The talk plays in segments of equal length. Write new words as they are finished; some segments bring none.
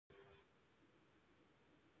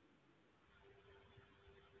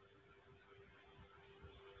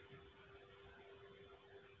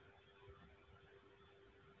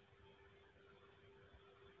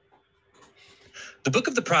The book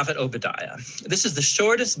of the prophet Obadiah. This is the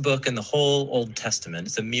shortest book in the whole Old Testament.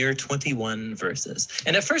 It's a mere 21 verses.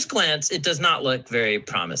 And at first glance, it does not look very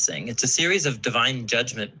promising. It's a series of divine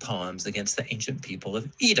judgment poems against the ancient people of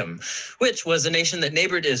Edom, which was a nation that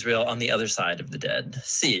neighbored Israel on the other side of the Dead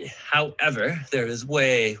Sea. However, there is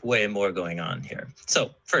way, way more going on here.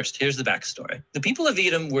 So first, here's the backstory. The people of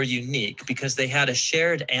Edom were unique because they had a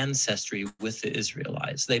shared ancestry with the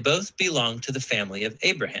Israelites. They both belonged to the family of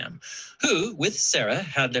Abraham, who, with Sarah,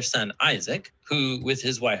 had their son Isaac, who, with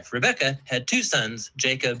his wife Rebekah, had two sons,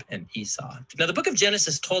 Jacob and Esau. Now, the book of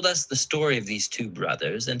Genesis told us the story of these two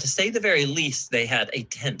brothers, and to say the very least, they had a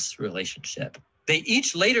tense relationship. They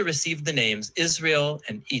each later received the names Israel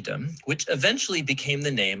and Edom, which eventually became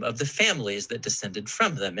the name of the families that descended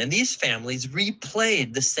from them. And these families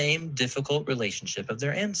replayed the same difficult relationship of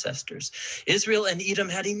their ancestors. Israel and Edom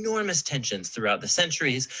had enormous tensions throughout the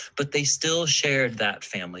centuries, but they still shared that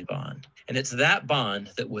family bond. And it's that bond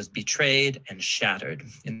that was betrayed and shattered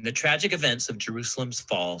in the tragic events of Jerusalem's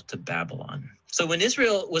fall to Babylon. So when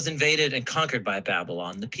Israel was invaded and conquered by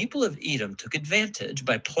Babylon, the people of Edom took advantage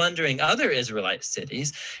by plundering other Israelite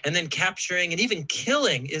cities and then capturing and even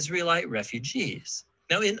killing Israelite refugees.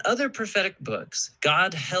 Now, in other prophetic books,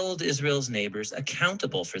 God held Israel's neighbors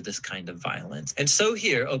accountable for this kind of violence. And so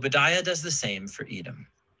here, Obadiah does the same for Edom.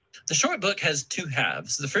 The short book has two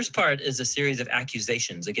halves. The first part is a series of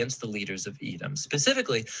accusations against the leaders of Edom,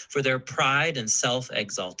 specifically for their pride and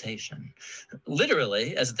self-exaltation.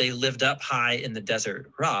 Literally, as they lived up high in the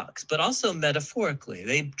desert rocks, but also metaphorically,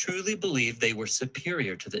 they truly believed they were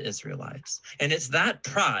superior to the Israelites. And it's that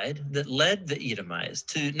pride that led the Edomites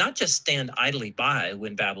to not just stand idly by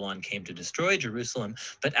when Babylon came to destroy Jerusalem,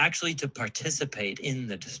 but actually to participate in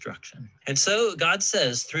the destruction. And so God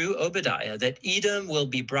says through Obadiah that Edom will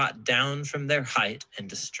be brought down from their height and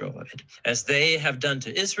destroyed. As they have done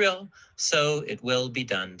to Israel, so it will be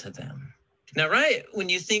done to them. Now, right when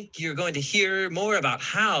you think you're going to hear more about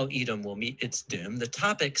how Edom will meet its doom, the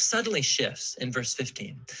topic suddenly shifts in verse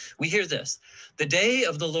 15. We hear this: the day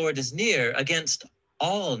of the Lord is near against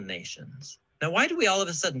all nations. Now, why do we all of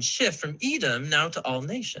a sudden shift from Edom now to all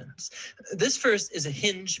nations? This verse is a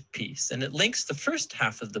hinge piece, and it links the first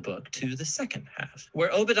half of the book to the second half,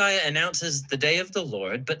 where Obadiah announces the day of the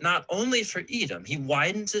Lord, but not only for Edom. He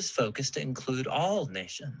widens his focus to include all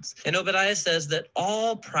nations. And Obadiah says that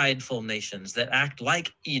all prideful nations that act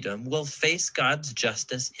like Edom will face God's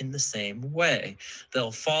justice in the same way.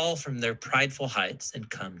 They'll fall from their prideful heights and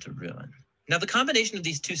come to ruin. Now, the combination of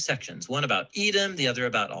these two sections, one about Edom, the other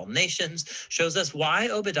about all nations, shows us why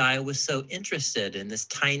Obadiah was so interested in this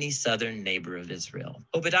tiny southern neighbor of Israel.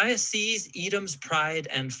 Obadiah sees Edom's pride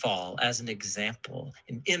and fall as an example,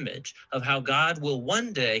 an image of how God will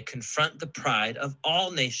one day confront the pride of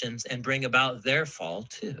all nations and bring about their fall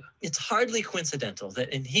too. It's hardly coincidental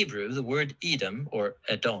that in Hebrew, the word Edom, or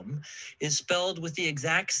Edom, is spelled with the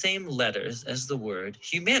exact same letters as the word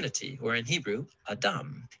humanity, or in Hebrew,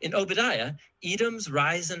 Adam. In Obadiah, Edom's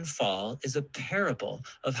rise and fall is a parable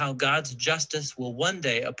of how God's justice will one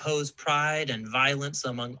day oppose pride and violence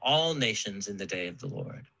among all nations in the day of the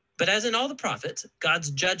Lord. But as in all the prophets,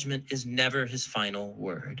 God's judgment is never his final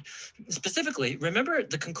word. Specifically, remember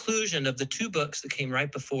the conclusion of the two books that came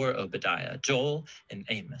right before Obadiah, Joel and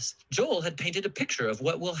Amos. Joel had painted a picture of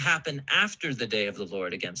what will happen after the day of the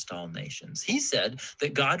Lord against all nations. He said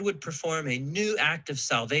that God would perform a new act of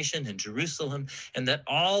salvation in Jerusalem, and that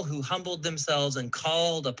all who humbled themselves and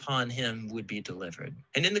called upon him would be delivered.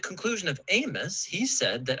 And in the conclusion of Amos, he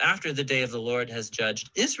said that after the day of the Lord has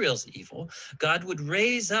judged Israel's evil, God would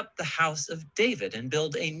raise up the house of David and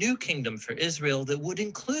build a new kingdom for Israel that would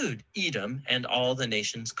include Edom and all the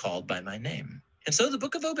nations called by my name. And so the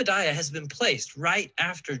book of Obadiah has been placed right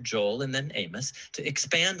after Joel and then Amos to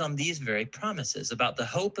expand on these very promises about the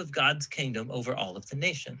hope of God's kingdom over all of the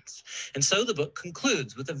nations. And so the book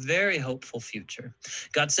concludes with a very hopeful future.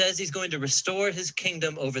 God says he's going to restore his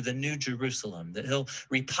kingdom over the new Jerusalem, that he'll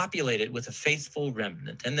repopulate it with a faithful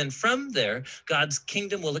remnant. And then from there, God's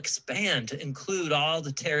kingdom will expand to include all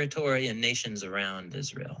the territory and nations around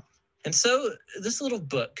Israel. And so this little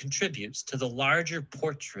book contributes to the larger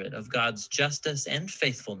portrait of God's justice and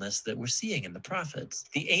faithfulness that we're seeing in the prophets.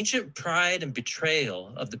 The ancient pride and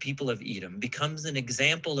betrayal of the people of Edom becomes an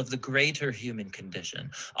example of the greater human condition,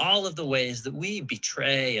 all of the ways that we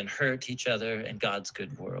betray and hurt each other in God's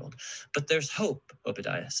good world. But there's hope,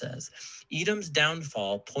 Obadiah says. Edom's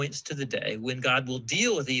downfall points to the day when God will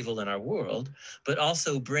deal with evil in our world, but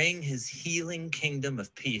also bring his healing kingdom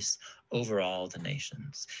of peace over all the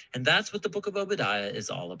nations. And that's what the book of Obadiah is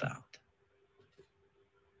all about.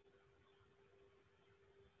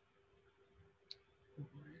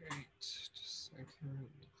 Right. Just a second.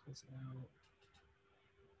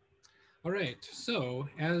 All right, so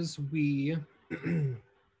as we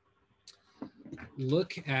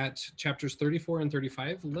look at chapters 34 and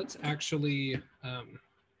 35, let's actually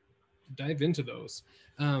dive into those.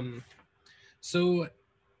 So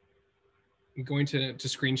I'm going to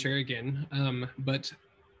screen share again, but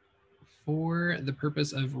for the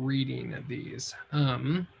purpose of reading these.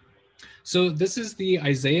 So this is the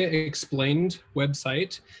Isaiah Explained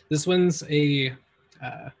website. This one's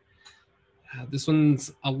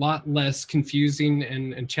a lot less confusing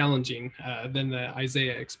and challenging than the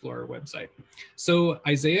Isaiah Explorer website. So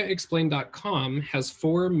IsaiahExplained.com has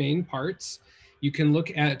 4 main parts. You can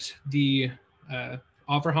look at the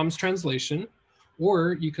Abraham's translation,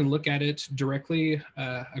 or you can look at it directly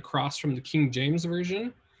across from the King James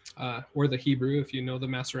Version, or the Hebrew if you know the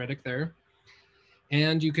Masoretic there.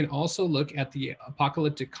 And you can also look at the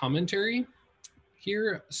apocalyptic commentary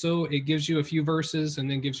here. So it gives you a few verses and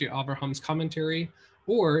then gives you Abraham's commentary,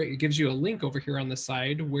 or it gives you a link over here on the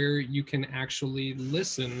side where you can actually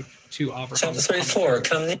listen to Abraham's Chapter 34,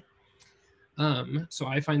 so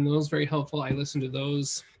I find those very helpful. I listen to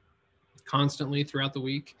those constantly throughout the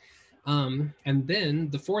week. And then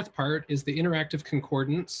the 4th part is the interactive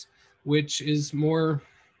concordance, which is more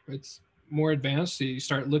advanced. So you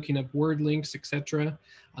start looking up word links, etc.,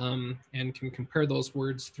 and can compare those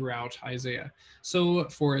words throughout Isaiah. So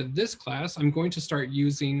for this class, I'm going to start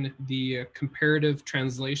using the comparative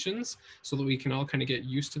translations so that we can all kind of get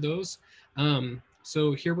used to those.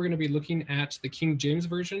 So here we're going to be looking at the King James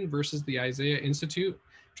Version versus the Isaiah Institute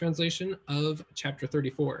translation of chapter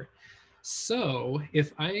 34. So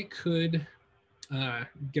if I could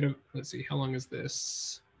let's see, how long is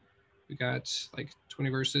this? We got like 20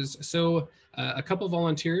 verses. So a couple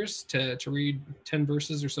volunteers to read 10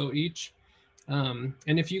 verses or so each. And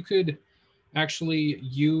if you could actually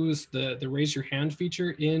use the raise your hand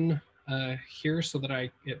feature in here so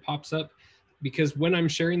that it pops up, because when I'm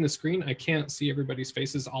sharing the screen, I can't see everybody's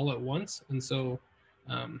faces all at once. And so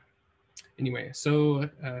anyway, so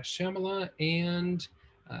Shamala and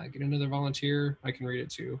get another volunteer. I can read it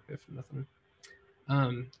too, if nothing.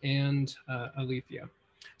 And Alethea.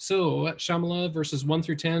 So Shamala verses 1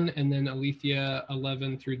 through 10, and then Alethea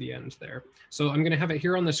 11 through the end there. So I'm going to have it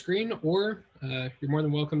here on the screen, or you're more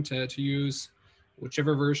than welcome to use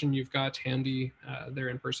whichever version you've got handy there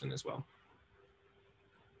in person as well.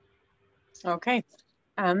 Okay.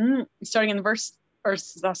 Starting in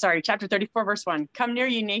chapter 34, verse 1. Come near,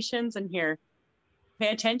 you nations, and hear. Pay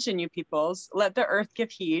attention, you peoples. Let the earth give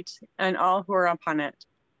heed, and all who are upon it,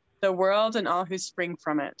 the world and all who spring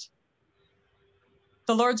from it.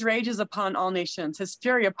 The Lord's rage is upon all nations, his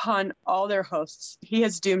fury upon all their hosts. He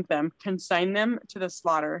has doomed them, consigned them to the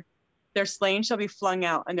slaughter. Their slain shall be flung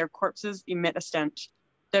out, and their corpses emit a stench.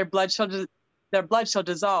 Their blood shall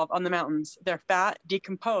dissolve on the mountains, their fat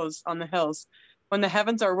decompose on the hills. When the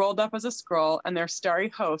heavens are rolled up as a scroll, and their starry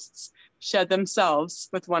hosts shed themselves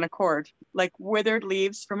with one accord, like withered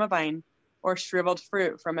leaves from a vine, or shriveled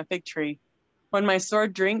fruit from a fig tree. When my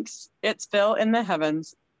sword drinks its fill in the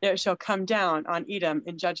heavens, it shall come down on Edom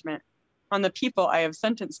in judgment, on the people I have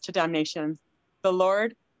sentenced to damnation. The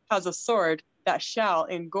Lord has a sword that shall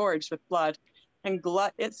engorge with blood and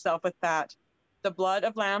glut itself with fat, the blood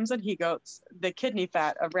of lambs and he-goats, the kidney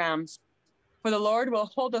fat of rams. For the Lord will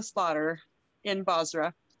hold a slaughter in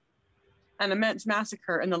Bozrah, an immense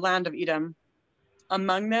massacre in the land of Edom.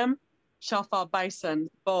 Among them shall fall bison,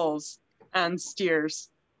 bulls, and steers.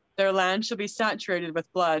 Their land shall be saturated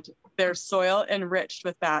with blood, their soil enriched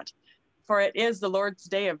with fat. For it is the Lord's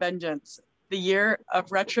day of vengeance, the year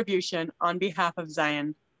of retribution on behalf of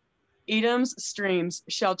Zion. Edom's streams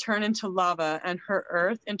shall turn into lava, and her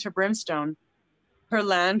earth into brimstone. Her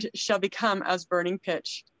land shall become as burning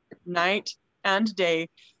pitch. Night and day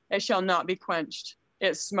it shall not be quenched.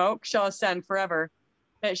 Its smoke shall ascend forever.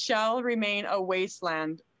 It shall remain a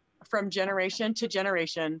wasteland from generation to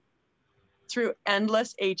generation. Through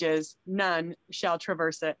endless ages, none shall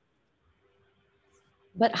traverse it.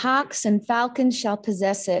 But hawks and falcons shall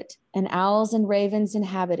possess it, and owls and ravens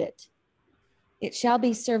inhabit it. It shall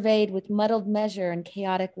be surveyed with muddled measure and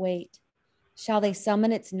chaotic weight. Shall they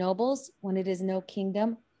summon its nobles when it is no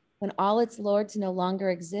kingdom, when all its lords no longer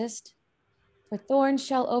exist? For thorns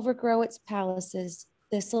shall overgrow its palaces,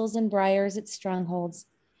 thistles and briars its strongholds.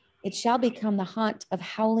 It shall become the haunt of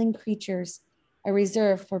howling creatures, a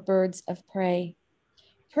reserve for birds of prey.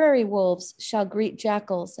 Prairie wolves shall greet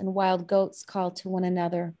jackals, and wild goats call to one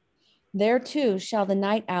another. There too shall the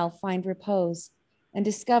night owl find repose, and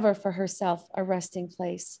discover for herself a resting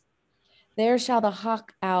place. There shall the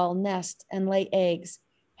hawk owl nest and lay eggs,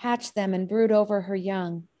 hatch them and brood over her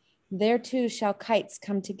young. There too shall kites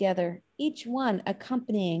come together, each one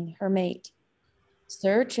accompanying her mate.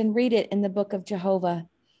 Search and read it in the book of Jehovah.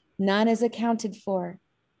 None is accounted for.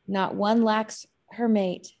 Not one lacks her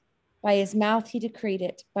mate. By his mouth he decreed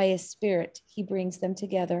it. By his spirit he brings them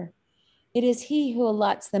together. It is he who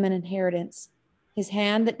allots them an inheritance. His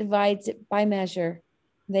hand that divides it by measure.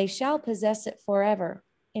 They shall possess it forever,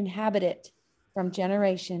 inhabit it from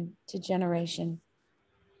generation to generation.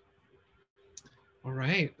 All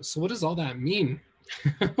right. So what does all that mean?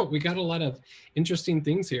 We got a lot of interesting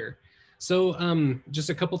things here. So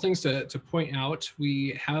just a couple things to point out.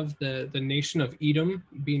 We have the nation of Edom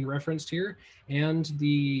being referenced here, and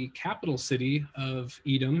the capital city of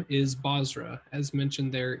Edom is Bozrah, as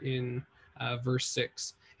mentioned there in verse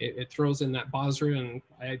 6. It throws in that Bozrah, and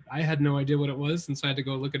I had no idea what it was, and so I had to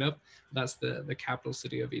go look it up. That's the capital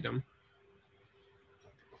city of Edom.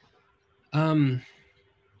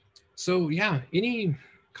 So yeah, any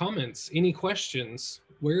comments, any questions?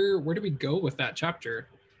 Where do we go with that chapter?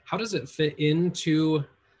 How does it fit into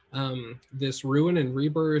this ruin and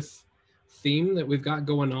rebirth theme that we've got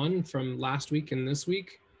going on from last week and this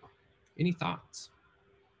week? Any thoughts?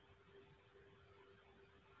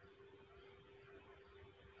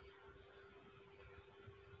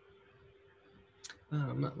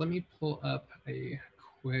 Let me pull up a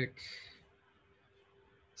quick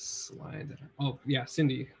slide. Oh yeah,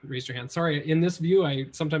 Cindy raised your hand. Sorry, in this view, I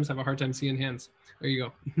sometimes have a hard time seeing hands. There you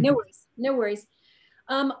go. No worries, no worries.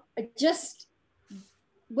 Just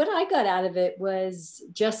what I got out of it was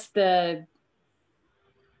just the,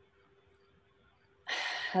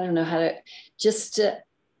 I don't know how to, just,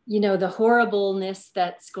 the horribleness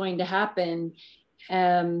that's going to happen.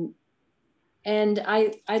 And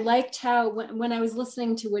I liked how, when I was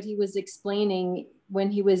listening to what he was explaining,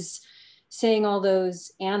 when he was saying all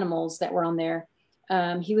those animals that were on there,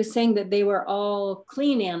 he was saying that they were all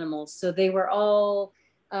clean animals. So they were all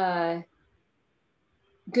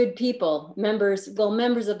good people, members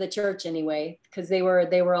of the church anyway, because they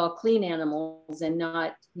were all clean animals and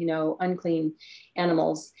not, unclean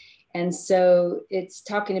animals. And so it's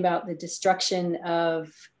talking about the destruction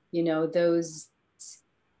of, those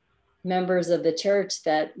members of the church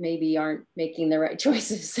that maybe aren't making the right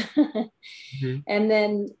choices. Mm-hmm.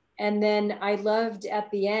 And then I loved at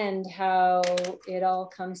the end how it all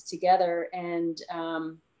comes together, and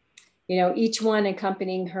each one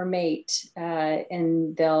accompanying her mate,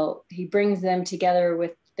 and he brings them together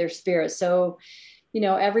with their spirit. So,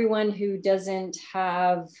 everyone who doesn't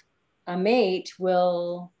have a mate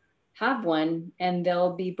will have one, and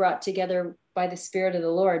they'll be brought together by the Spirit of the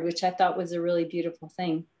Lord, which I thought was a really beautiful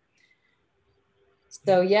thing.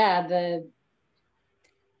 So yeah, the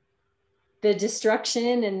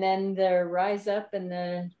destruction, and then the rise up, and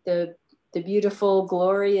the beautiful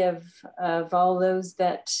glory of all those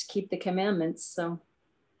that keep the commandments. So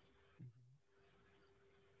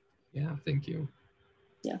yeah, thank you.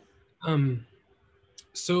 Yeah.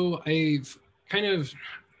 So I've kind of,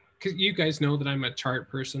 because you guys know that I'm a chart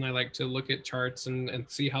person. I like to look at charts and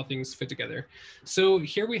see how things fit together. So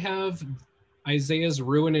here we have Isaiah's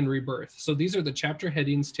ruin and rebirth. So these are the chapter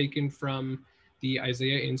headings taken from the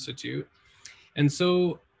Isaiah Institute. And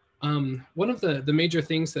so one of the major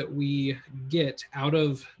things that we get out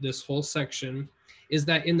of this whole section is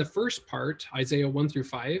that in the first part, Isaiah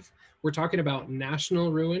 1-5, we're talking about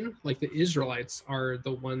national ruin, like the Israelites are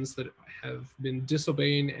the ones that have been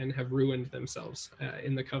disobeying and have ruined themselves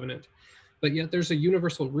in the covenant. But yet there's a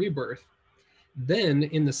universal rebirth. Then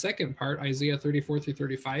in the second part, Isaiah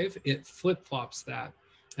 34-35, it flip-flops that.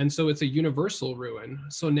 And so it's a universal ruin.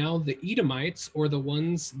 So now the Edomites, or the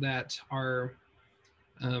ones that are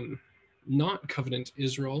not covenant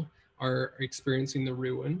Israel, are experiencing the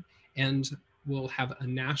ruin, and will have a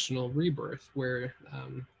national rebirth where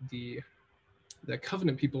the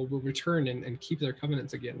covenant people will return and keep their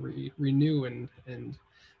covenants again, renew and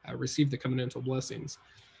receive the covenantal blessings.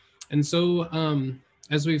 And so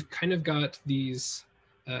as we've kind of got these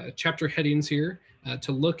chapter headings here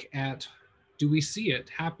to look at, do we see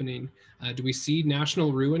it happening? Do we see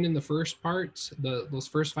national ruin in the first part, those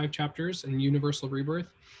first 5 chapters, and universal rebirth?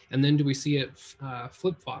 And then do we see it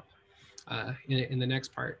flip-flop in the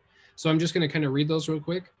next part? So I'm just going to kind of read those real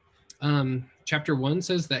quick. Chapter 1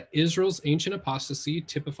 says that Israel's ancient apostasy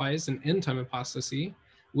typifies an end-time apostasy,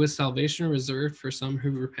 with salvation reserved for some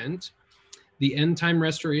who repent. The end-time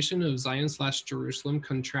restoration of Zion/Jerusalem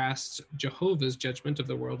contrasts Jehovah's judgment of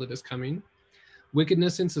the world that is coming.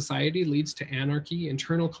 Wickedness in society leads to anarchy,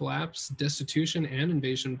 internal collapse, destitution, and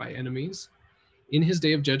invasion by enemies. In his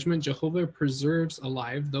day of judgment, Jehovah preserves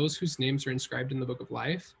alive those whose names are inscribed in the book of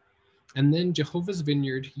life. And then Jehovah's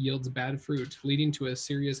vineyard yields bad fruit, leading to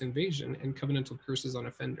Assyria's invasion and covenantal curses on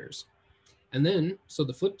offenders. And then, so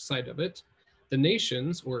the flip side of it, the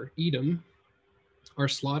nations, or Edom, are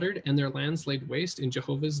slaughtered and their lands laid waste in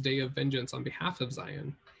Jehovah's day of vengeance on behalf of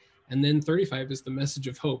Zion. And then 35 is the message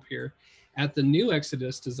of hope here. At the new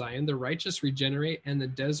exodus to Zion, the righteous regenerate and the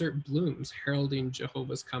desert blooms, heralding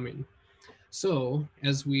Jehovah's coming. So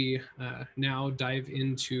as we now dive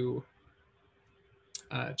into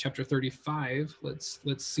chapter 35, let's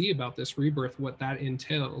see about this rebirth, what that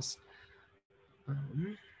entails.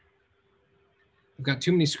 I've got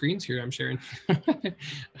too many screens here I'm sharing. I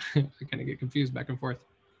kind of get confused back and forth.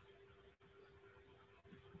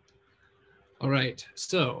 All right,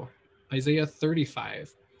 so Isaiah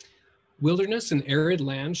 35. Wilderness and arid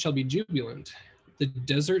land shall be jubilant. The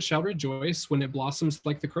desert shall rejoice when it blossoms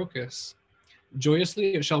like the crocus.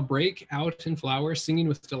 Joyously it shall break out in flower, singing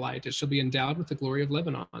with delight. It shall be endowed with the glory of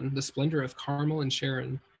Lebanon, the splendor of Carmel and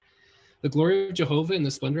Sharon. The glory of Jehovah and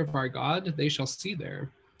the splendor of our God, they shall see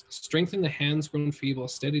there. Strengthen the hands grown feeble,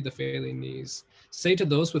 steady the failing knees. Say to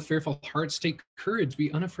those with fearful hearts, take courage,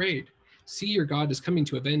 be unafraid. See, your God is coming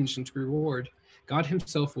to avenge and to reward. God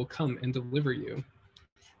himself will come and deliver you.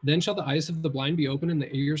 Then shall the eyes of the blind be opened and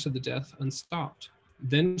the ears of the deaf unstopped.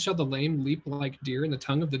 Then shall the lame leap like deer and the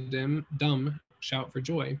tongue of the dumb shout for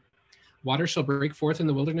joy. Water shall break forth in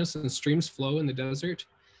the wilderness and streams flow in the desert.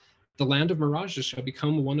 The land of mirages shall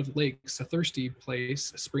become one of lakes, a thirsty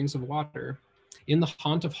place, springs of water. In the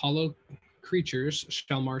haunt of hollow creatures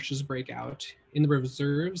shall marshes break out. In the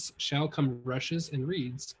reserves shall come rushes and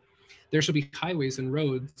reeds. There shall be highways and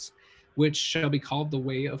roads, which shall be called the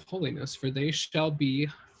way of holiness, for they shall be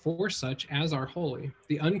for such as are holy.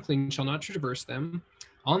 The unclean shall not traverse them.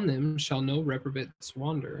 On them shall no reprobates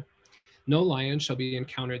wander. No lion shall be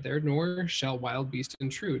encountered there, nor shall wild beast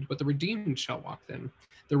intrude, but the redeemed shall walk them.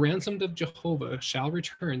 The ransomed of Jehovah shall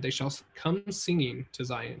return. They shall come singing to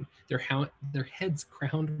Zion, their heads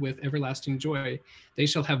crowned with everlasting joy. They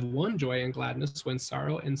shall have one joy and gladness when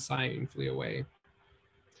sorrow and sighing flee away.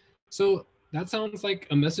 So that sounds like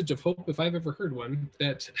a message of hope if I've ever heard one,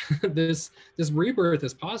 that this rebirth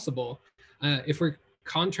is possible. If we're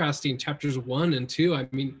contrasting chapters 1 and 2, I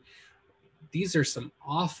mean, these are some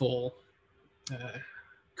awful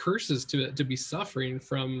curses to be suffering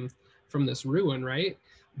from this ruin, right?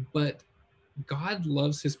 But God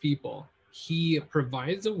loves his people. He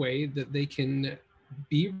provides a way that they can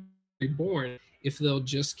be reborn if they'll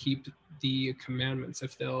just keep the commandments,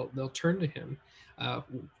 if they'll turn to him.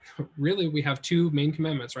 Really, we have two main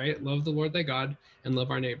commandments, right? Love the Lord thy God and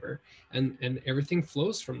love our neighbor, and everything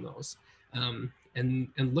flows from those. And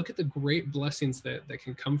look at the great blessings that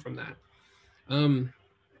can come from that.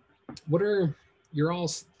 What are your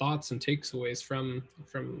all's thoughts and takeaways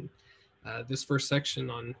from this first section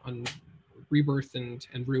on rebirth and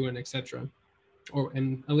ruin, etc.?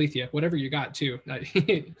 And Alethea, whatever you got too.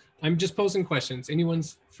 I'm just posing questions.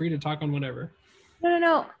 Anyone's free to talk on whatever.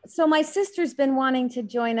 No. So my sister's been wanting to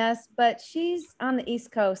join us, but she's on the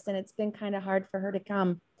East Coast and it's been kind of hard for her to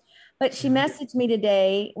come. But she messaged me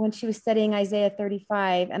today when she was studying Isaiah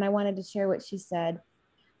 35, and I wanted to share what she said.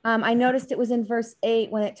 I noticed it was in verse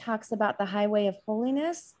 8 when it talks about the highway of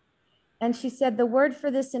holiness. And she said the word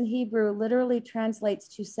for this in Hebrew literally translates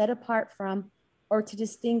to set apart from or to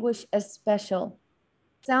distinguish as special.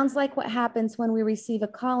 Sounds like what happens when we receive a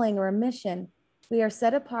calling or a mission. We are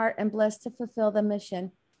set apart and blessed to fulfill the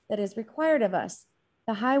mission that is required of us.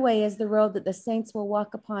 The highway is the road that the saints will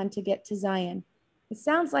walk upon to get to Zion. It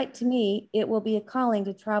sounds like to me it will be a calling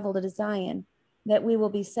to travel to Zion, that we will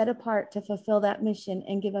be set apart to fulfill that mission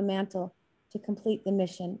and give a mantle to complete the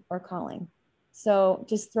mission or calling. So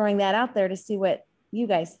just throwing that out there to see what you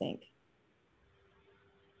guys think.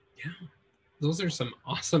 Yeah, those are some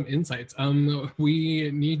awesome insights.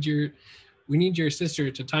 We need your sister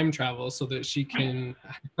to time travel so that she can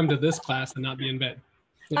come to this class and not be in bed.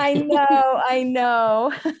 I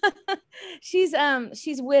know.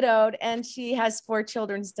 She's widowed and she has 4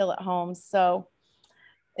 children still at home, so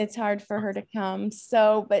it's hard for her to come.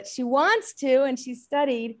 So, but she wants to, and she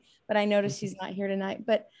studied, but I noticed she's not here tonight.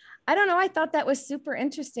 But I don't know. I thought that was super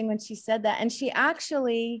interesting when she said that. And she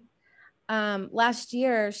actually, last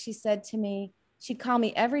year, she said to me, she'd call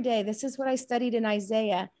me every day. This is what I studied in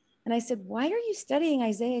Isaiah. And I said, why are you studying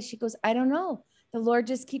Isaiah? She goes, I don't know. The Lord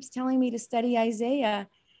just keeps telling me to study Isaiah.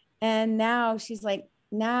 And now she's like,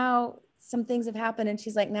 now some things have happened. And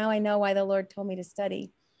she's like, now I know why the Lord told me to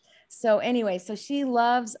study. So anyway, so she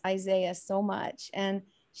loves Isaiah so much. And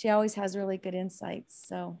she always has really good insights.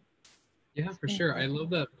 So yeah, for sure. I love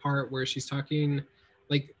that part where she's talking,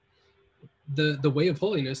 like, the way of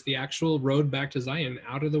holiness, the actual road back to Zion,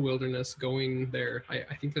 out of the wilderness, going there.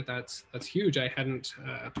 I think that's huge. I hadn't,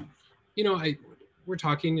 we're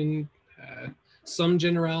talking in some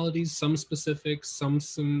generalities, some specifics, some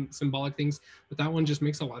symbolic things, but that one just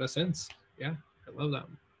makes a lot of sense. Yeah, I love that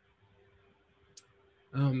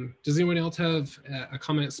one. Does anyone else have a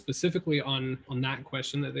comment specifically on that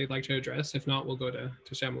question that they'd like to address? If not, we'll go to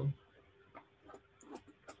Shamla.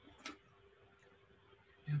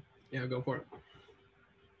 Yeah, go for it.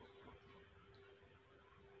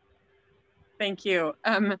 Thank you.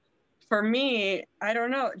 For me, I don't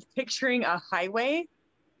know, picturing a highway,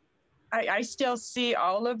 I still see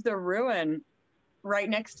all of the ruin right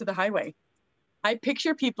next to the highway. I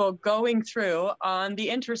picture people going through on the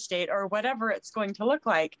interstate or whatever it's going to look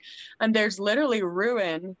like, and there's literally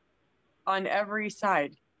ruin on every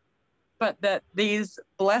side. But that these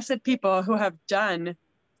blessed people who have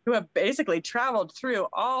basically traveled through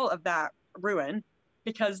all of that ruin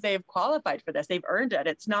because they've qualified for this, they've earned it.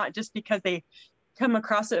 It's not just because they come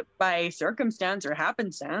across it by circumstance or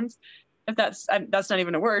happenstance, if that's not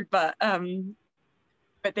even a word, but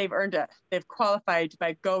they've earned it. They've qualified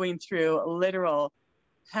by going through literal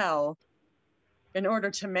hell in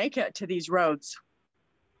order to make it to these roads.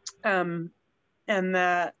 And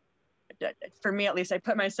that, for me at least, I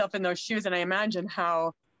put myself in those shoes and I imagine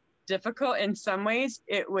how difficult in some ways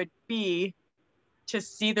it would be to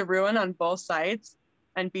see the ruin on both sides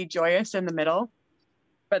and be joyous in the middle.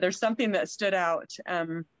 But there's something that stood out.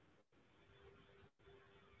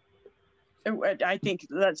 I think,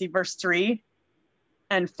 let's see, verse 3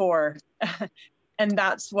 and 4. And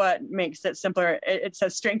that's what makes it simpler. It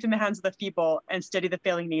says, strengthen the hands of the feeble and steady the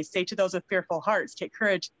failing knees. Say to those with fearful hearts, take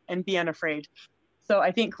courage and be unafraid. So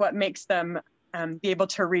I think what makes them be able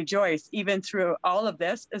to rejoice even through all of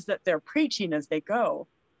this is that they're preaching as they go.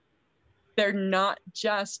 They're not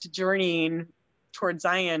just journeying towards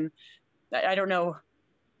Zion, I don't know,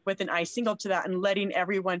 with an eye single to that and letting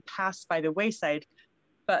everyone pass by the wayside,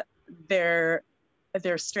 but they're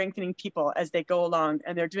strengthening people as they go along,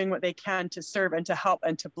 and they're doing what they can to serve and to help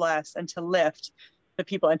and to bless and to lift the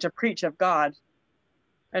people and to preach of God.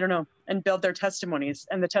 I don't know, and build their testimonies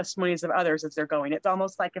and the testimonies of others as they're going. It's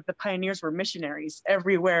almost like if the pioneers were missionaries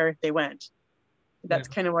everywhere they went. That's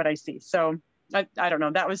kind of what I see. So I don't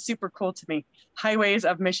know, that was super cool to me. Highways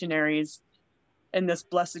of missionaries in this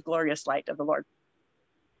blessed, glorious light of the Lord.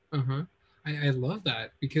 I love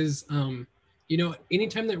that because,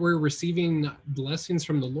 anytime that we're receiving blessings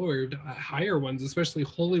from the Lord, higher ones, especially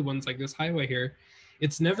holy ones like this highway here,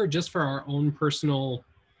 it's never just for our own personal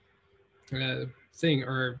thing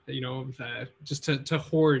or, just to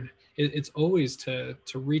hoard. It's always to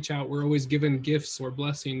reach out. We're always given gifts or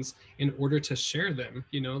blessings in order to share them,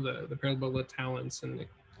 the parable of the talents and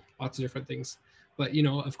lots of different things. But,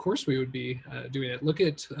 of course we would be doing it. Look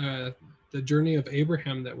at the journey of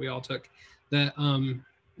Abraham that we all took, that,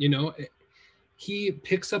 he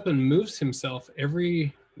picks up and moves himself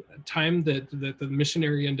every time that the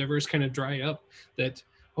missionary endeavors kind of dry up, that,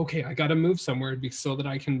 okay, I got to move somewhere so that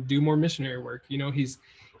I can do more missionary work.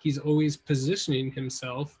 He's always positioning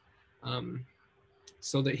himself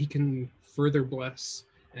so that he can further bless.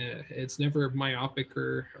 It's never myopic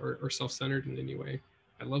or self-centered in any way.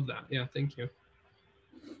 I love that. Yeah, thank you.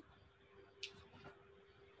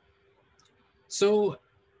 So,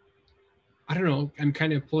 I don't know, I'm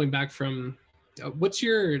kind of pulling back from, what's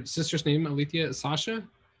your sister's name, Alethea? Sasha?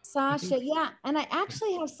 Sasha, yeah. And I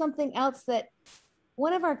actually have something else that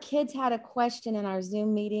one of our kids had a question in our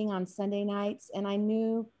Zoom meeting on Sunday nights, and I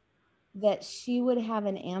knew that she would have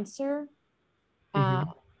an answer.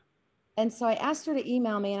 And so I asked her to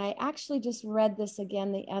email me, and I actually just read this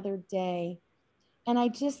again the other day. And I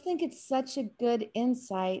just think it's such a good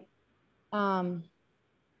insight.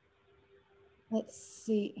 Let's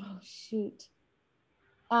see. Oh, shoot.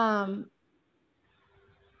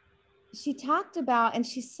 She talked about, and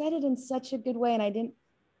she said it in such a good way, and I didn't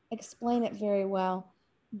explain it very well,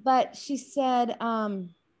 but she said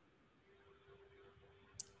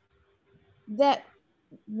that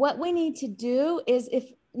what we need to do is,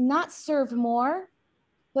 if not serve more,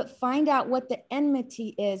 but find out what the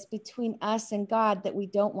enmity is between us and God that we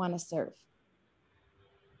don't want to serve.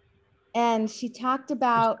 And she talked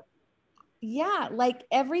about, like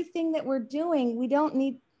everything that we're doing,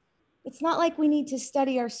 it's not like we need to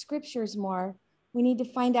study our scriptures more. We need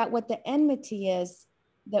to find out what the enmity is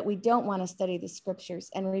that we don't want to study the scriptures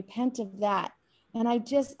and repent of that. And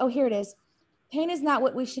here it is. Pain is not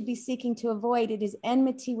what we should be seeking to avoid. It is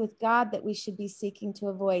enmity with God that we should be seeking to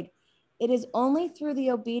avoid. It is only through the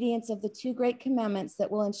obedience of the two great commandments that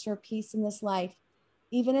will ensure peace in this life.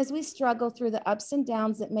 even as we struggle through the ups and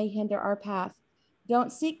downs that may hinder our path.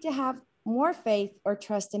 Don't seek to have more faith or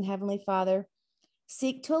trust in Heavenly Father.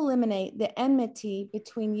 Seek to eliminate the enmity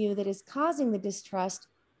between you that is causing the distrust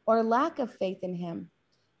or lack of faith in Him.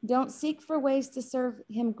 Don't seek for ways to serve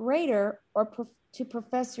Him greater or to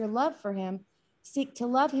profess your love for Him. Seek to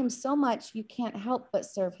love Him so much you can't help but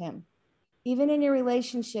serve Him. Even in your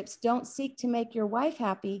relationships, don't seek to make your wife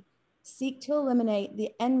happy. Seek to eliminate the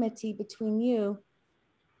enmity between you.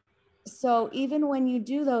 So even when you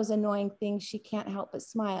do those annoying things, she can't help but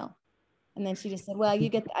smile. And then she just said, well, you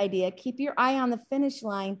get the idea. Keep your eye on the finish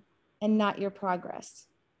line and not your progress.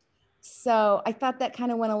 So I thought that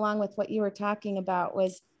kind of went along with what you were talking about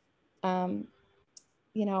was,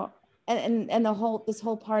 you know, and this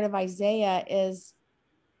whole part of Isaiah is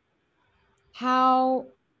how,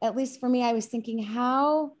 at least for me, I was thinking,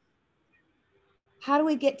 how do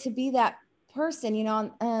we get to be that person, you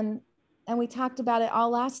know, and we talked about it all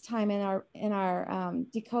last time in our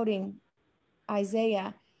decoding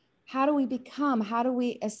Isaiah. How do we become? How do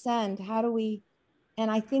we ascend? And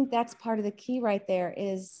I think that's part of the key right there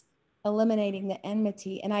is eliminating the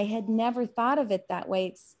enmity. And I had never thought of it that way.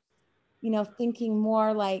 It's, you know, thinking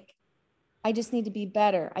more like, I just need to be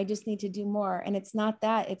better. I just need to do more. And it's not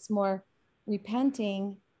that, it's more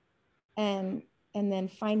repenting and then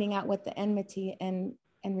finding out what the enmity and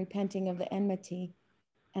repenting of the enmity.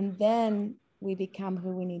 And then we become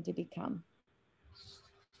who we need to become.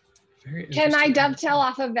 Can I dovetail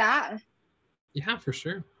off of that? Yeah, for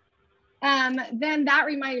sure. Then that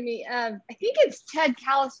reminded me of, I think it's Ted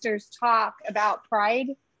Callister's talk about pride,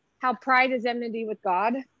 how pride is enmity with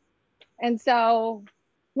God. And so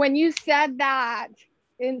when you said that,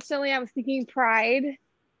 instantly I was thinking pride,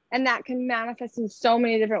 and that can manifest in so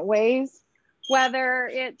many different ways, whether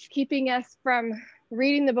it's keeping us from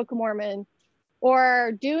reading the Book of Mormon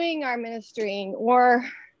or doing our ministering or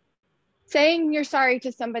saying you're sorry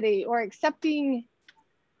to somebody or accepting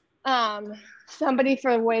somebody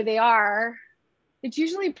for the way they are. It's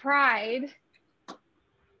usually pride.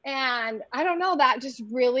 And I don't know, that just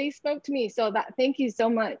really spoke to me. So that, thank you so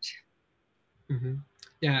much. Mm-hmm.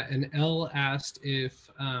 Yeah, and Elle asked if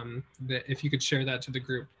you could share that to the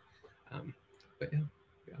group. But yeah, that'd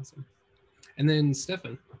be awesome. And then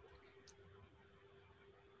Stefan.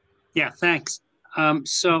 Yeah, thanks.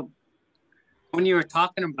 So when you were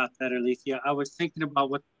talking about that, Alethea, I was thinking about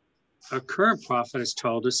what our current prophet has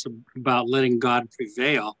told us about letting God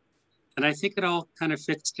prevail. And I think it all kind of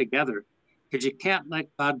fits together, because you can't let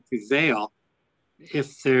God prevail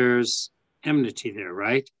if there's enmity there,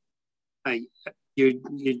 right?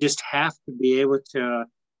 You just have to be able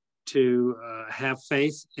to have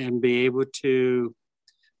faith and be able to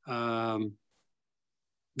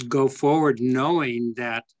go forward knowing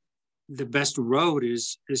that the best road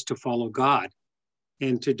is to follow God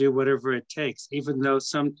and to do whatever it takes, even though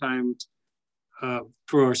sometimes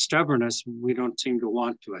through our stubbornness, we don't seem to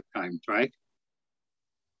want to at times, right?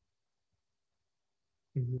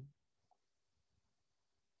 Mm-hmm.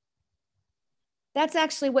 That's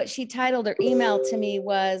actually what she titled her email to me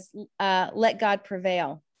was, let God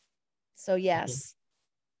prevail. So yes.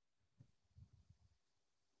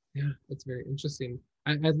 Yeah, that's very interesting.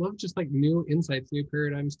 I love just like new insights, new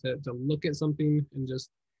paradigms to look at something and just,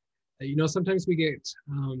 you know, sometimes we get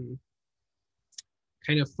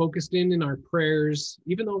kind of focused in our prayers,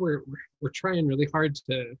 even though we're trying really hard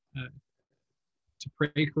to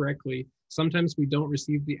pray correctly. Sometimes we don't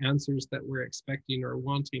receive the answers that we're expecting or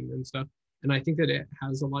wanting and stuff. And I think that it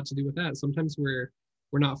has a lot to do with that. Sometimes we're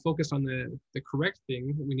not focused on the correct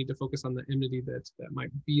thing. We need to focus on the enmity that might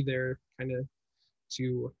be there, kind of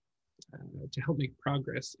to help make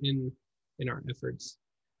progress in our efforts.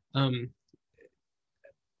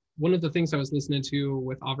 One of the things I was listening to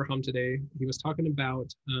with Avraham today, he was talking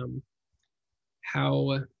about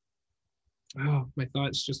how, my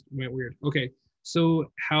thoughts just went weird. Okay,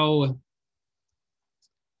 so how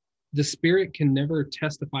the spirit can never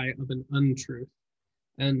testify of an untruth,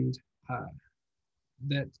 and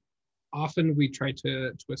that often we try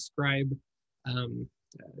to ascribe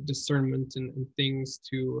discernment and things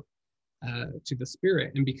to the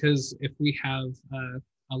spirit, and because if we have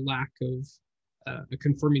a lack of a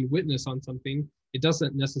confirming witness on something, it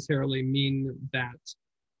doesn't necessarily mean that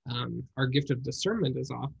our gift of discernment is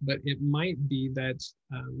off, but it might be that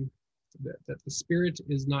that the spirit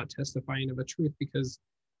is not testifying of a truth because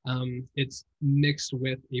it's mixed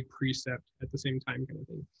with a precept at the same time, kind of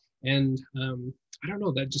thing. And I don't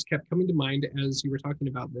know, that just kept coming to mind as you were talking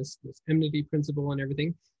about this enmity principle and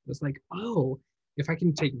everything. It's like, oh, if I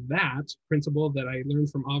can take that principle that I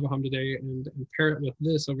learned from Avraham today and pair it with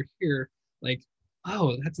this over here, like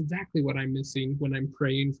oh, that's exactly what I'm missing when I'm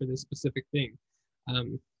praying for this specific thing.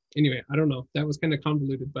 Anyway, I don't know. That was kind of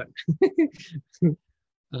convoluted, but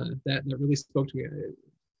that really spoke to me. It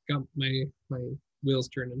got my wheels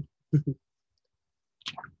turning.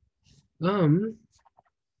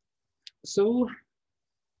 So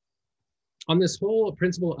on this whole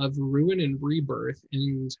principle of ruin and rebirth,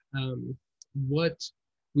 and what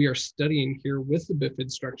we are studying here with the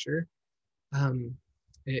Bifid structure,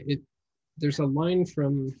 there's a line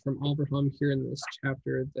from Abraham here in this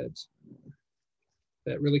chapter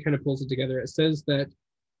that really kind of pulls it together. It says that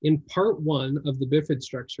in part 1 of the Bifid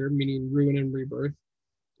structure, meaning ruin and rebirth,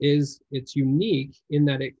 it's unique in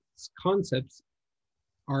that its concepts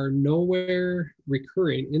are nowhere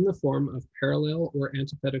recurring in the form of parallel or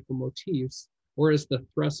antithetical motifs, or as the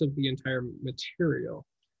thrust of the entire material.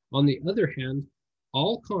 On the other hand,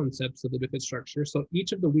 all concepts of the Bifid structure, so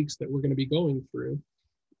each of the weeks that we're going to be going through,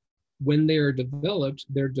 when they are developed,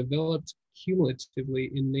 they're developed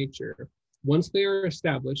cumulatively in nature. Once they are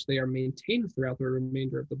established, they are maintained throughout the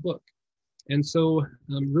remainder of the book. And so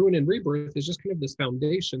ruin and rebirth is just kind of this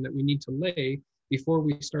foundation that we need to lay before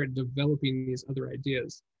we start developing these other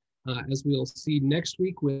ideas. As we'll see next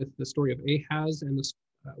week with the story of Ahaz, and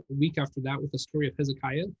the week after that with the story of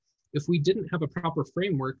Hezekiah, if we didn't have a proper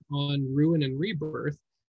framework on ruin and rebirth,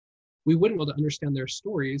 we wouldn't be able to understand their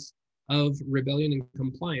stories of rebellion and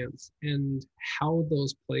compliance and how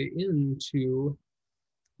those play into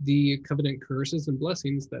the covenant curses and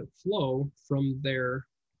blessings that flow from their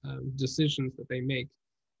decisions that they make.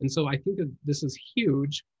 And so I think that this is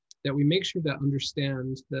huge, that we make sure to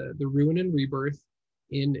understand the ruin and rebirth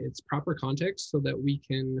in its proper context, so that we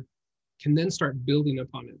can then start building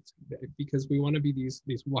upon it, because we want to be these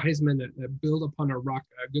wise men that build upon a rock,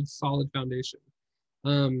 a good solid foundation.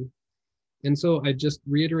 And so I just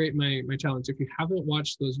reiterate my challenge. If you haven't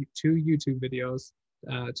watched those 2 YouTube videos,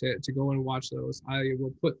 to go and watch those, I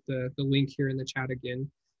will put the link here in the chat again.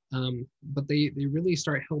 But they really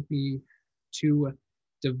start helping to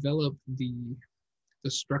develop the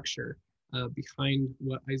structure behind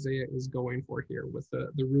what Isaiah is going for here with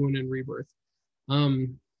the ruin and rebirth.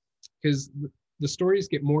 Because the stories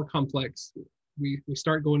get more complex. We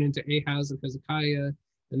start going into Ahaz and Hezekiah,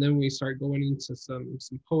 and then we start going into some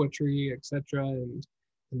poetry, etc. And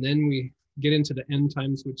then we get into the end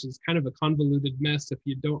times, which is kind of a convoluted mess if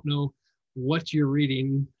you don't know what you're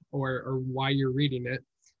reading or why you're reading it.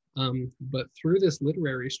 But through this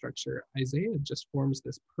literary structure, Isaiah just forms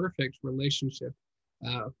this perfect relationship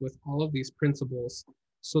with all of these principles,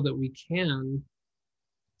 so that we can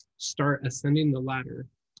start ascending the ladder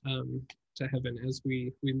to heaven as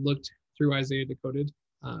we looked through Isaiah Decoded,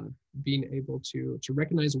 being able to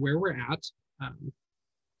recognize where we're at.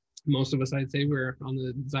 Most of us, I'd say, we're on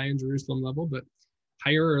the Zion Jerusalem level, but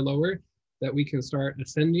higher or lower, that we can start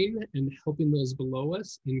ascending and helping those below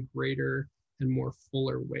us in greater and more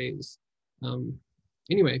fuller ways.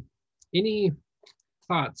 Anyway, any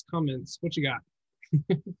thoughts, comments? What you got?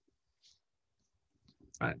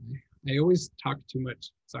 I always talk too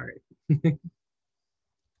much. Sorry.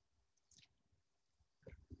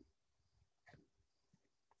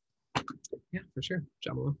 Yeah, for sure.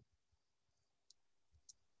 Jamala.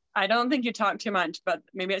 I don't think you talk too much, but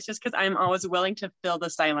maybe it's just because I'm always willing to fill the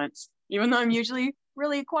silence, even though I'm usually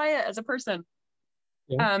really quiet as a person.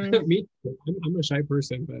 Yeah. Me too. I'm a shy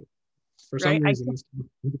person, but for some reason,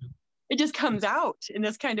 it just comes out in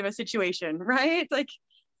this kind of a situation, right? Like,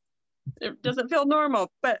 it doesn't feel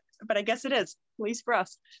normal, but I guess it is, at least for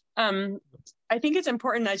us. I think it's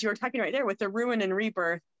important, as you were talking right there with the ruin and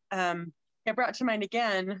rebirth, it brought to mind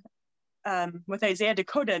again with Isaiah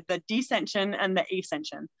Decoded, the descension and the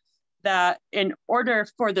ascension. That in order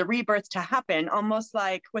for the rebirth to happen, almost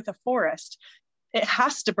like with a forest, it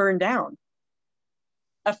has to burn down.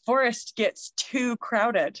 A forest gets too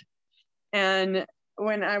crowded. And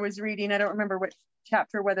when I was reading, I don't remember which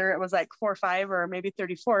chapter, whether it was like 4 or 5 or maybe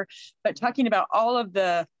 34, but talking about all of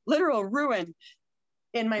the literal ruin,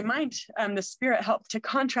 in my mind, the Spirit helped to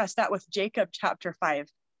contrast that with Jacob chapter 5,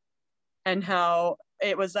 and how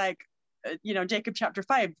it was like, Jacob chapter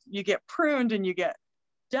 5, you get pruned and you get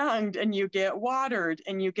dunged and you get watered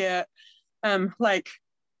and you get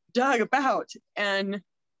dug about. And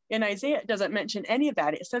in Isaiah, it doesn't mention any of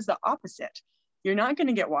that. It says the opposite. You're not going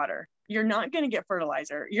to get water. You're not going to get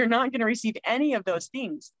fertilizer. You're not going to receive any of those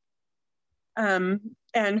things. And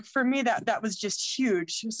for me, that was just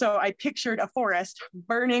huge. So I pictured a forest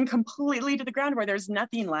burning completely to the ground where there's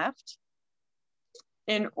nothing left,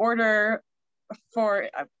 in order for,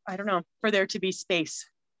 for there to be space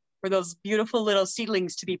for those beautiful little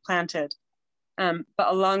seedlings to be planted. But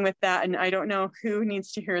along with that, and I don't know who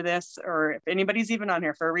needs to hear this or if anybody's even on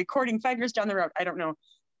here for a recording 5 years down the road, I don't know.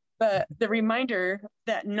 But the reminder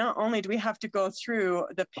that not only do we have to go through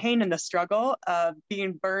the pain and the struggle of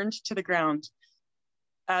being burned to the ground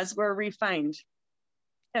as we're refined,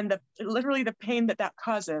 and literally the pain that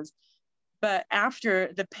causes, but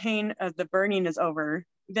after the pain of the burning is over,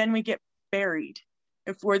 then we get buried.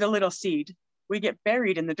 If we're the little seed, we get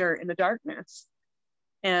buried in the dirt, in the darkness.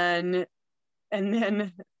 And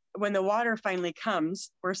then when the water finally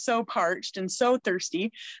comes, we're so parched and so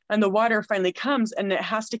thirsty, and the water finally comes, and it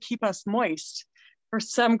has to keep us moist for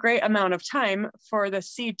some great amount of time for the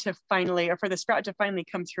seed to finally, or for the sprout to finally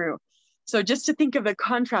come through. So just to think of the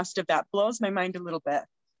contrast of that blows my mind a little bit,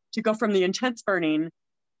 to go from the intense burning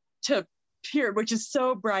to pure, which is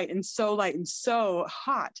so bright and so light and so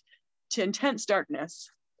hot, to intense darkness,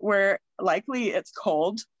 where likely it's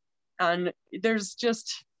cold, and there's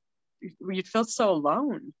just, you'd feel so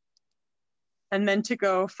alone. And then to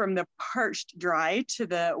go from the parched dry to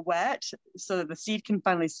the wet so that the seed can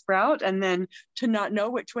finally sprout, and then to not know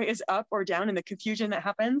which way is up or down in the confusion that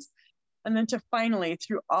happens, and then to finally,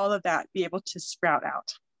 through all of that, be able to sprout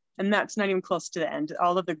out. And that's not even close to the end,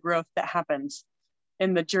 all of the growth that happens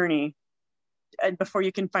in the journey, and before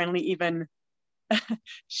you can finally even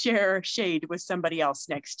share shade with somebody else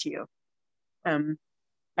next to you.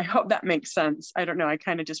 I hope that makes sense. I don't know, I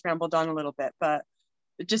kind of just rambled on a little bit, but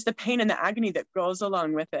just the pain and the agony that goes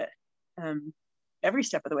along with it, every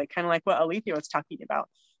step of the way, kind of like what Alethea was talking about.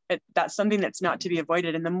 That's something that's not to be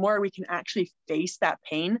avoided. And the more we can actually face that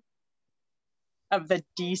pain of the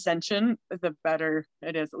descension, the better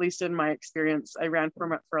it is, at least in my experience. I ran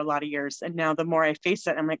from it for a lot of years. And now the more I face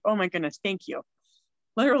it, I'm like, oh my goodness, thank you.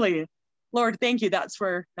 Literally, Lord, thank you. That's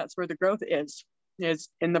where the growth is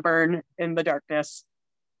in the burn, in the darkness,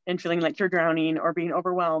 and feeling like you're drowning or being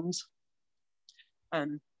overwhelmed.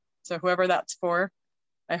 So whoever that's for,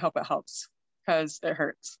 I hope it helps, because it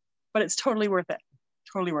hurts, but it's totally worth it.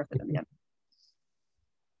 Totally worth it in the end.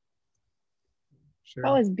 Sure.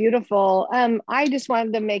 That was beautiful. I just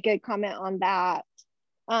wanted to make a comment on that.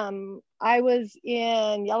 I was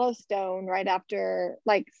in Yellowstone right after,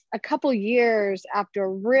 like a couple years after a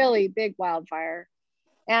really big wildfire,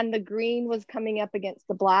 and the green was coming up against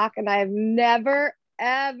the black, and I've never,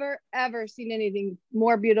 ever seen anything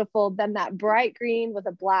more beautiful than that bright green with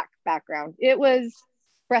a black background. It was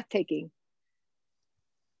breathtaking,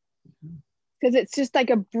 because it's just like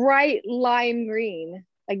a bright lime green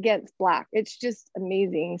against black. It's just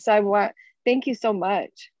amazing. So thank you so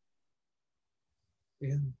much.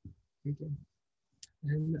 Yeah, thank you.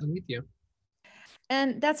 And Alethea.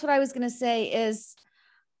 And that's what I was going to say is,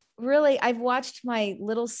 really, I've watched my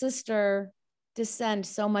little sister descend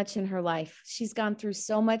so much in her life. She's gone through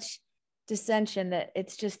so much dissension that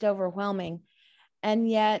it's just overwhelming. And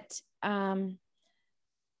yet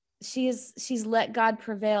she's let God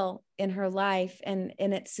prevail in her life, and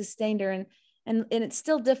it's sustained her, and it's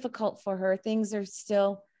still difficult for her. Things are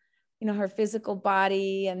still, her physical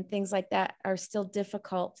body and things like that are still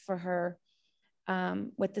difficult for her,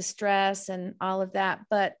 with the stress and all of that.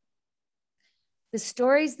 But the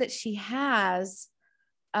stories that she has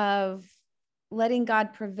of letting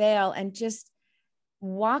God prevail and just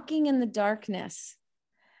walking in the darkness,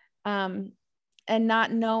 and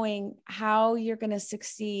not knowing how you're going to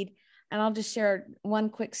succeed. And I'll just share one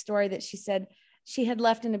quick story that she said. She had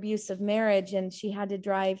left an abusive marriage, and she had to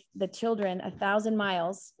drive the children 1,000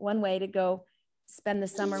 miles one way to go spend the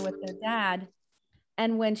summer with their dad.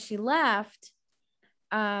 And when she left,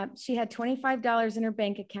 she had $25 in her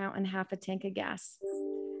bank account and half a tank of gas.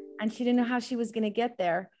 And she didn't know how she was going to get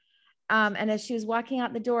there. And as she was walking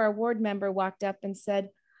out the door, a ward member walked up and said,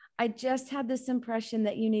 I just had this impression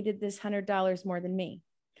that you needed this $100 more than me.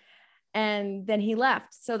 And then he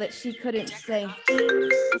left so that she couldn't say,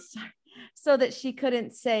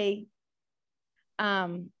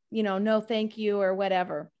 no, thank you, or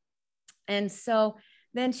whatever. And so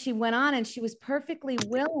then she went on, and she was perfectly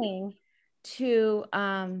willing to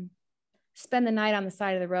spend the night on the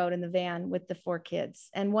side of the road in the van with the 4 kids.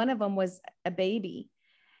 And one of them was a baby.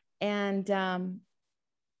 And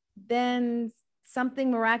then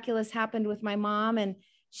something miraculous happened with my mom, and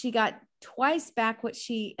she got twice back what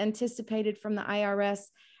she anticipated from the IRS.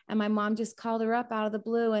 And my mom just called her up out of the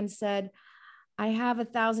blue and said, I have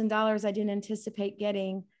 $1,000 I didn't anticipate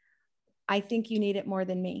getting. I think you need it more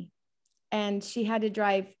than me. And she had to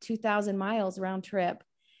drive 2,000 miles round trip.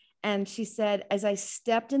 And she said, as I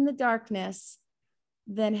stepped in the darkness,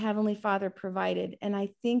 then Heavenly Father provided. And I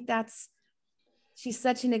think she's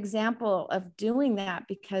such an example of doing that,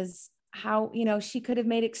 because how, she could have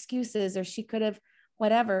made excuses, or she could have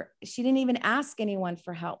whatever. She didn't even ask anyone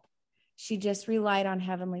for help. She just relied on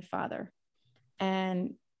Heavenly Father,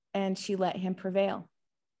 and she let him prevail.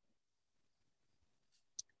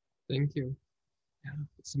 Thank you. Yeah,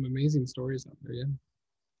 some amazing stories out there.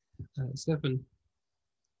 Yeah. Stefan.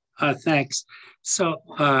 Thanks. So,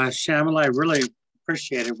 Shamala, I really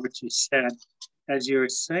appreciated what you said. As you were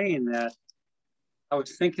saying that, I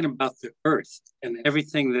was thinking about the earth and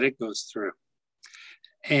everything that it goes through,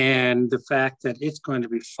 and the fact that it's going to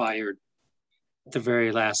be fired at the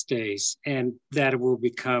very last days, and that it will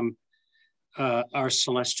become our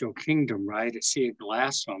celestial kingdom, right? A sea of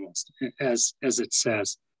glass almost, as it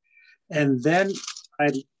says. And then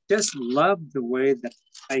I just love the way that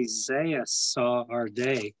Isaiah saw our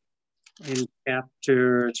day in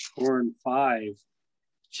chapters 4 and 5.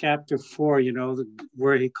 Chapter 4, you know,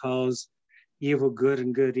 where he calls evil good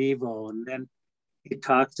and good evil. And then he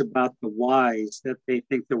talks about the wise, that they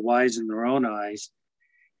think they're wise in their own eyes.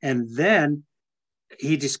 And then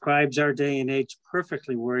he describes our day and age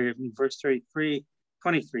perfectly, where in verse 23,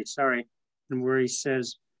 and where he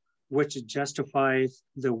says, which justifies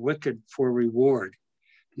the wicked for reward.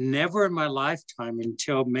 Never in my lifetime,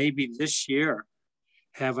 until maybe this year,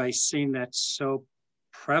 have I seen that so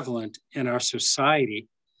prevalent in our society,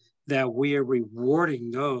 that we are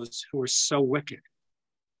rewarding those who are so wicked.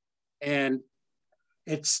 And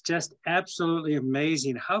it's just absolutely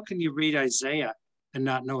amazing. How can you read Isaiah and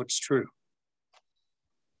not know it's true?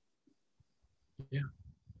 Yeah,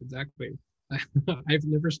 exactly. I've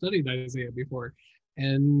never studied Isaiah before.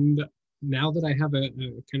 And now that I have a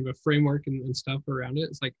kind of a framework and stuff around it,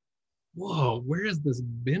 it's like, whoa, where has this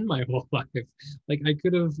been my whole life? Like, I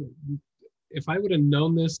could have, if I would have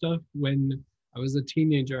known this stuff when I was a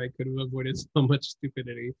teenager, I could have avoided so much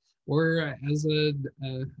stupidity. Or as a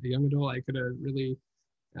young adult, I could have really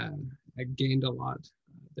I gained a lot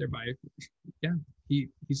thereby. Yeah, he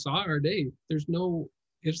saw our day. There's no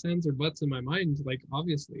ifs, ands, or buts in my mind, like,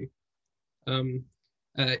 obviously.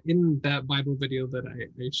 In that Bible video that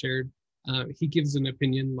I shared, he gives an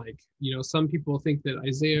opinion, like, you know, some people think that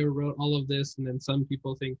Isaiah wrote all of this, and then some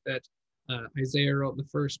people think that Isaiah wrote the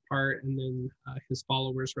first part, and then his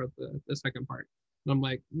followers wrote the second part. And I'm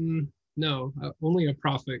like, no, only a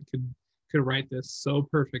prophet could write this so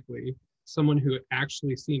perfectly. Someone who had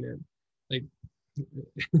actually seen it. Like,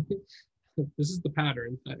 this is the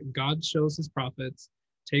pattern. God shows his prophets,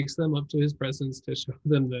 takes them up to his presence to show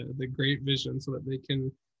them the great vision, so that they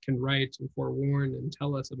can write and forewarn and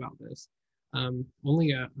tell us about this.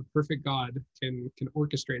 Only a perfect God can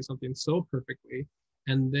orchestrate something so perfectly,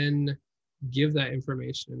 and then give that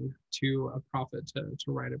information to a prophet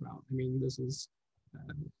to write about. I mean, this is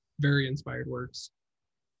very inspired works.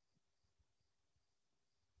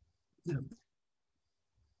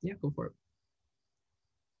 Yeah, go for it.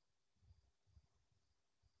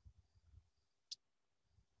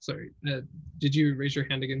 Sorry, did you raise your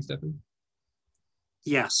hand again, Stefan?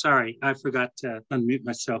 Yeah, sorry, I forgot to unmute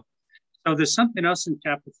myself. So there's something else in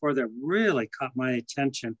chapter 4 that really caught my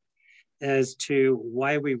attention as to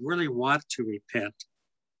why we really want to repent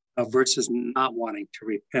versus not wanting to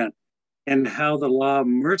repent, and how the law of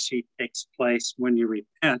mercy takes place when you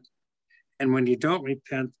repent. And when you don't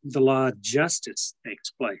repent, the law of justice takes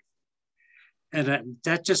place. And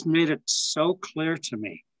that just made it so clear to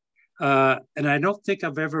me. And I don't think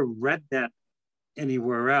I've ever read that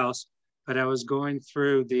anywhere else, but I was going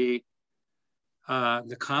through the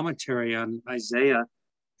commentary on Isaiah,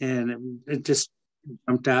 and it just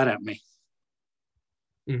jumped out at me.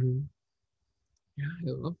 Mm-hmm. Yeah,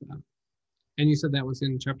 I love that. And you said that was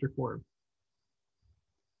in chapter 4.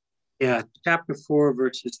 Yeah, chapter 4,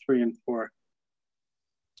 verses 3 and 4.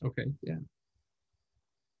 Okay, yeah.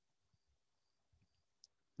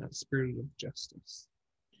 That spirit of justice.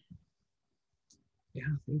 Yeah,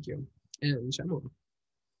 thank you. And Shamala.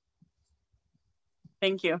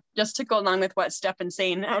 Thank you. Just to go along with what Stefan's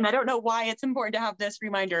saying, and I don't know why it's important to have this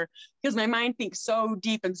reminder, because my mind thinks so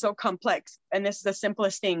deep and so complex, and this is the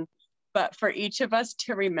simplest thing, but for each of us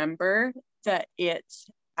to remember that it's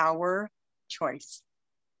our choice,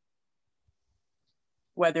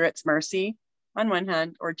 whether it's mercy on one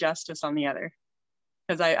hand or justice on the other.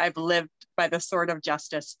 Because I've lived by the sword of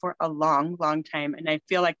justice for a long, long time, and I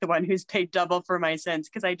feel like the one who's paid double for my sins,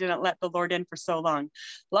 because I didn't let the Lord in for so long.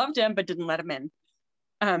 Loved him, but didn't let him in.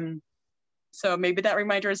 So maybe that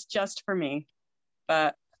reminder is just for me,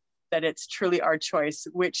 but that it's truly our choice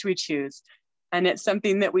which we choose, and it's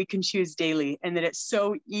something that we can choose daily, and that it's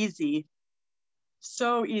so easy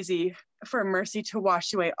for mercy to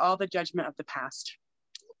wash away all the judgment of the past.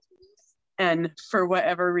 And for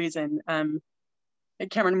whatever reason,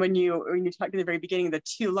 Cameron, when you talked in the very beginning, the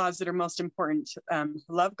two laws that are most important,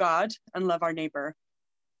 love God and love our neighbor.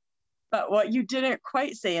 But what you didn't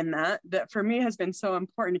quite say in that for me has been so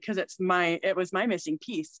important, because it was my missing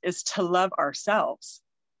piece, is to love ourselves.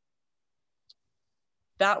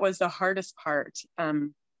 That was the hardest part.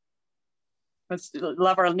 Let's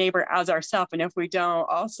love our neighbor as ourselves. And if we don't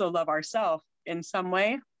also love ourselves in some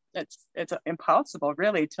way, it's impossible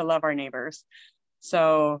really to love our neighbors.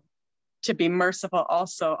 So to be merciful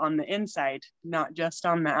also on the inside, not just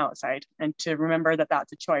on the outside, and to remember that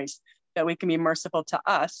that's a choice, that we can be merciful to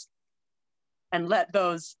us and let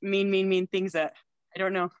those mean things that, I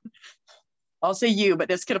don't know, I'll say you, but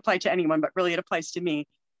this could apply to anyone, but really it applies to me.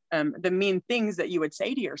 The mean things that you would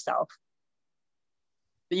say to yourself,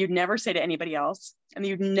 that you'd never say to anybody else, and that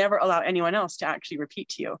you'd never allow anyone else to actually repeat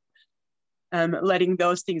to you. Letting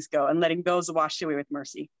those things go and letting those wash away with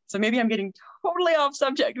mercy. So maybe I'm getting totally off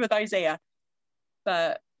subject with Isaiah,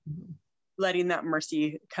 but letting that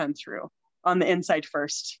mercy come through on the inside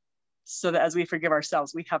first, so that as we forgive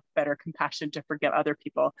ourselves, we have better compassion to forgive other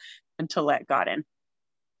people and to let God in.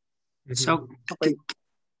 So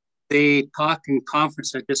the talk and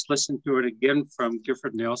conference, I just listened to it again from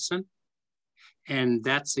Gifford Nielsen, and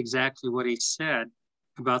that's exactly what he said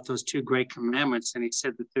about those two great commandments. And he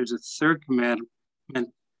said that there's a third commandment,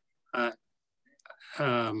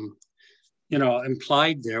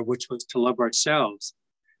 implied there, which was to love ourselves.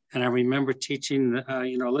 And I remember teaching,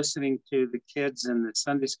 listening to the kids in the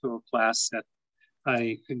Sunday school class that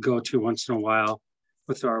I go to once in a while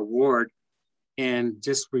with our ward, and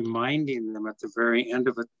just reminding them at the very end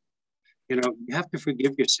of it, you have to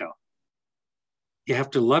forgive yourself. You have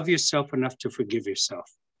to love yourself enough to forgive yourself.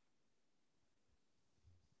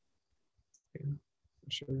 Yeah,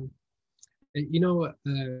 for sure.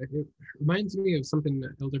 It reminds me of something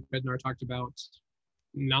that Elder Bednar talked about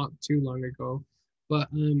not too long ago, but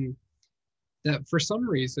that for some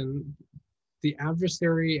reason, the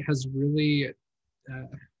adversary has really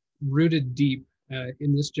rooted deep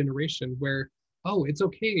in this generation where, oh, it's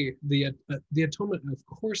okay. The atonement, of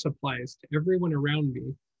course, applies to everyone around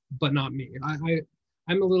me, but not me.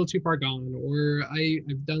 I'm a little too far gone, or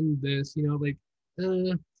I've done this,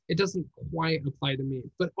 it doesn't quite apply to me.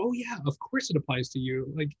 But oh yeah, of course it applies to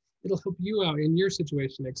you. Like, it'll help you out in your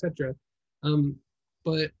situation, etc.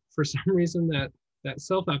 But for some reason, that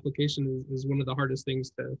self-application is one of the hardest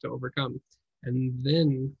things to overcome. And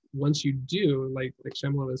then once you do, like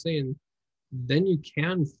Shamla was saying, then you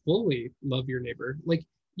can fully love your neighbor. Like,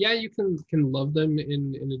 yeah, you can love them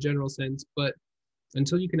in a general sense, but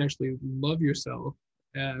until you can actually love yourself,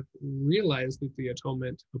 realize that the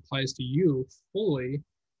atonement applies to you fully,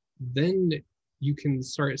 then you can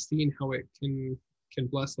start seeing how it can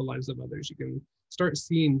bless the lives of others. You can start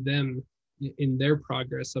seeing them in their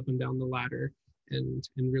progress up and down the ladder, and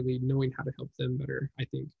really knowing how to help them better. I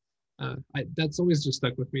think that's always just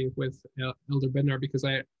stuck with me with Elder Bednar, because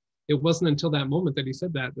it wasn't until that moment that he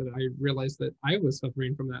said that I realized that I was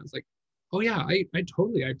suffering from that. It's like, oh yeah, I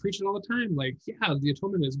preach it all the time. Like, yeah, the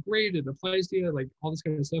atonement is great. It applies to you, like all this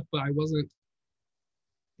kind of stuff, but I wasn't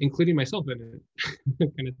including myself in it,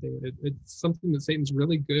 kind of thing. It's something that Satan's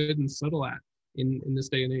really good and subtle at in this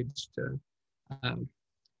day and age. To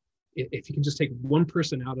if you can just take one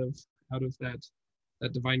person out of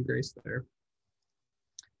that divine grace there.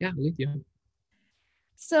 Yeah, Alethea.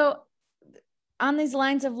 So on these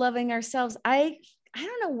lines of loving ourselves, I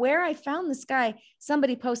don't know where I found this guy.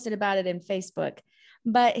 Somebody posted about it in Facebook,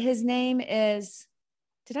 but his name is,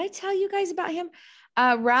 did I tell you guys about him?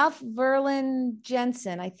 Ralph Verlin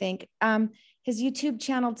Jensen, I think. His YouTube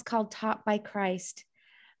channel is called Taught by Christ,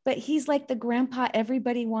 but he's like the grandpa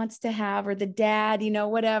everybody wants to have, or the dad,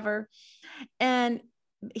 whatever. And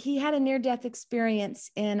he had a near-death experience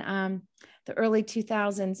in the early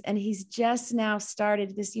 2000s, and he's just now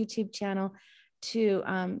started this YouTube channel to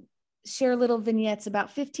share little vignettes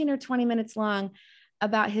about 15 or 20 minutes long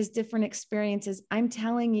about his different experiences. I'm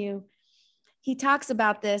telling you, he talks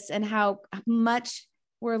about this and how much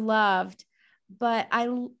we're loved, but I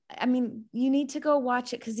mean, you need to go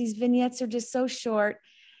watch it, because these vignettes are just so short,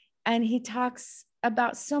 and he talks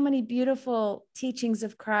about so many beautiful teachings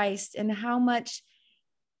of Christ and how much,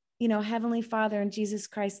 Heavenly Father and Jesus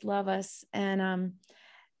Christ love us, and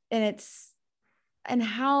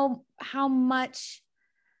how much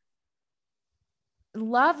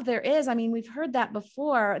love there is. I mean, we've heard that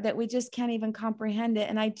before, that we just can't even comprehend it.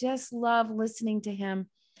 And I just love listening to him.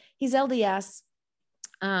 He's LDS,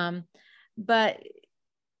 but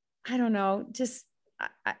I don't know, just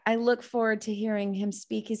I look forward to hearing him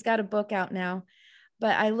speak. He's got a book out now,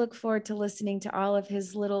 but I look forward to listening to all of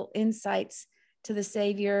his little insights to the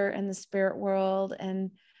Savior and the spirit world,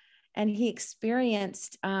 and he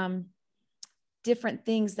experienced different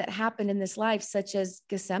things that happened in this life, such as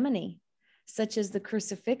Gethsemane, such as the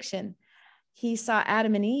crucifixion. He saw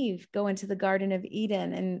Adam and Eve go into the Garden of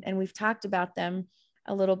Eden, and we've talked about them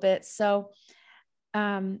a little bit. So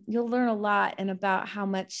you'll learn a lot and about how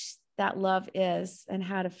much that love is and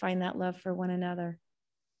how to find that love for one another.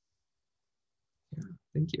 Yeah,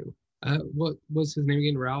 thank you. What was his name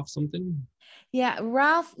again? Ralph something? Yeah,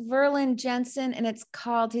 Ralph Verlin Jensen, and it's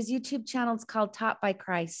called, his YouTube channel is called Taught by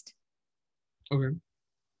Christ. Okay.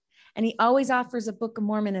 And he always offers a Book of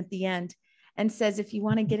Mormon at the end and says, if you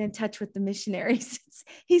want to get in touch with the missionaries.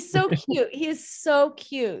 He's so cute. He is so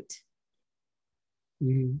cute.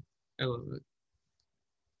 Mm-hmm. I love it.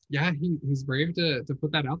 Yeah, he's brave to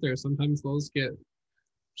put that out there. Sometimes those get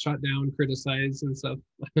shot down, criticized and stuff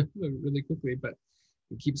really quickly, but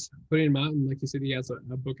he keeps putting them out. And like you said, he has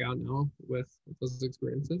a book out now with those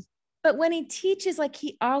experiences. But when he teaches, like,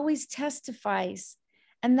 he always testifies.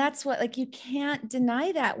 And that's what, like, you can't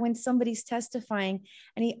deny that when somebody's testifying.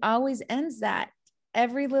 And he always ends that.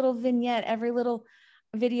 Every little vignette, every little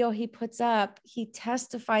video he puts up, he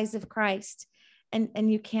testifies of Christ.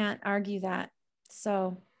 And you can't argue that.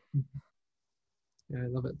 So. Yeah, I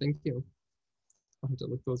love it. Thank you. I'll have to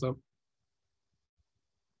look those up.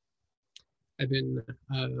 I've been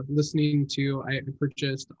listening to, I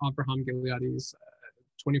purchased Abraham Gileadi's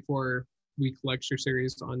 24-week lecture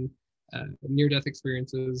series on near-death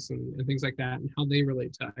experiences and things like that, and how they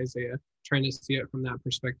relate to Isaiah, trying to see it from that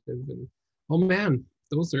perspective. And oh man,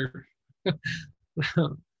 those are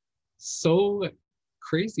so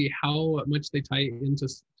crazy how much they tie into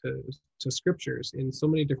to scriptures in so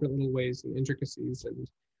many different little ways and intricacies, and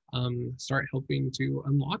start helping to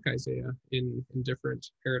unlock Isaiah in different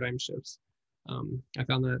paradigm shifts. I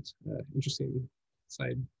found that interesting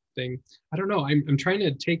side thing. I don't know. I'm trying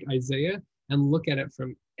to take Isaiah and look at it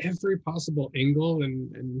from every possible angle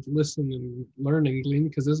and listen and learn and glean,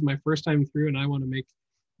 because this is my first time through and I want to make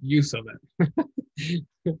use of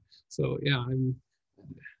it. So yeah, I'm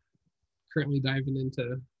currently diving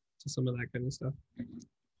into some of that kind of stuff.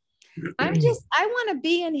 I want to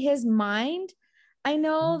be in his mind. I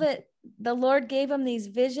know that the Lord gave him these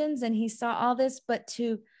visions and he saw all this, but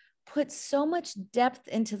to put so much depth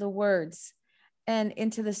into the words and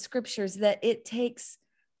into the scriptures that it takes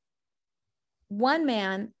one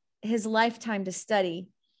man his lifetime to study,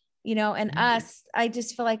 and us, I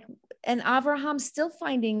just feel like, and Abraham's still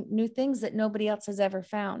finding new things that nobody else has ever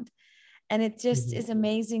found. And it just is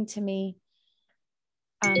amazing to me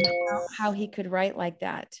how he could write like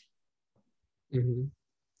that.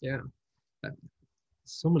 Yeah,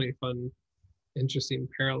 so many fun, interesting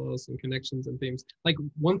parallels and connections and themes. Like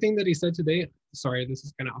one thing that he said today, sorry, this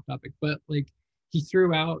is kind of off topic, but like he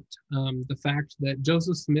threw out the fact that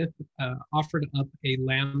Joseph Smith offered up a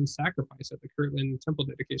lamb sacrifice at the Kirtland temple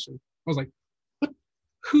dedication. I was like, what?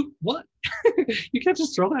 Who? What? You can't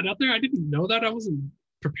just throw that out there. I didn't know that. I wasn't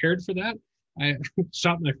prepared for that. I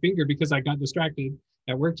shot my finger because I got distracted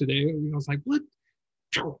at work today. I was like, what?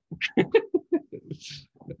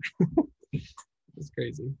 It's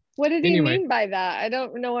crazy. What did he mean by that? I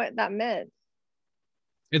don't know what that meant.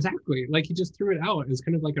 Exactly. Like he just threw it out as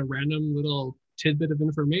kind of like a random little tidbit of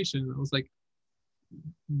information. I was like,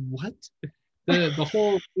 what? The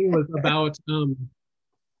whole thing was about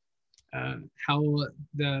how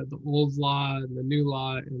the old law and the new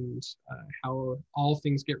law, and how all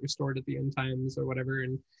things get restored at the end times or whatever,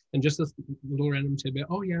 and just this little random tidbit.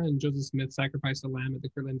 Oh yeah, and Joseph Smith sacrificed a lamb at the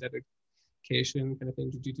Kirtland dedication, kind of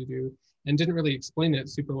thing, and didn't really explain it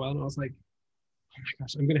super well. And I was like, oh my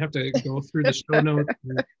gosh, I'm gonna have to go through the show notes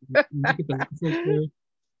and look at the references.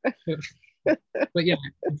 But yeah,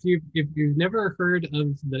 if you've never heard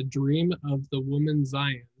of The Dream of the Woman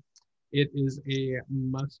Zion, it is a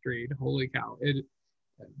must read. Holy cow. It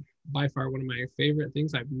by far one of my favorite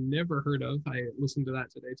things I've never heard of. I listened to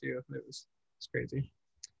that today too. It's crazy.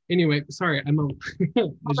 Anyway, sorry, I'm hold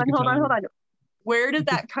on. Where did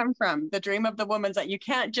that come from? The Dream of the Woman's Zion. You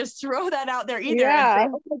can't just throw that out there either. Yeah.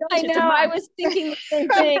 And say, oh I know. I was thinking the same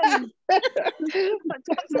thing.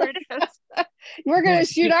 That's where it is. We're going to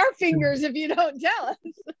shoot our fingers if you don't tell us.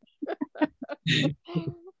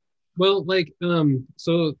 Well, like,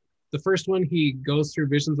 so the first one, he goes through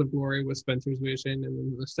visions of glory with Spencer's vision. And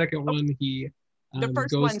then the second one, he the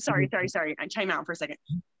first one, sorry. I chime out for a second.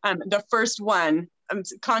 The first one,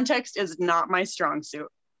 context is not my strong suit.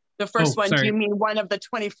 The first one, do you mean one of the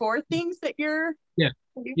 24 things that you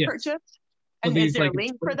purchased? And is there a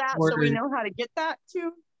link for that so we know how to get that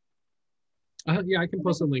too? Yeah, I can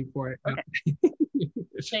post a link for it. Okay.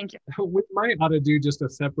 Thank you. We might ought to do just a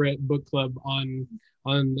separate book club on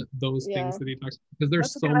those things that he talks about, because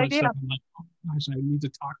there's That's a so good much idea. stuff. I'm like, oh gosh, I need to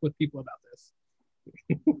talk with people about this.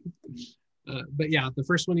 But yeah, the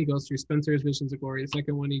first one he goes through Spencer's Visions of Glory. The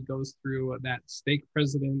second one he goes through that stake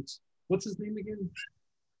president. What's his name again?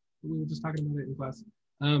 We were just talking about it in class.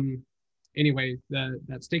 Anyway,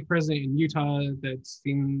 that stake president in Utah that's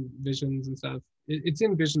seen visions and stuff. It's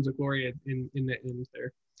in Visions of Glory in the end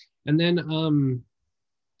there. And then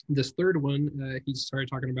this third one, he started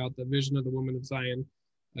talking about the vision of the woman of Zion,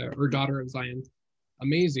 or daughter of Zion.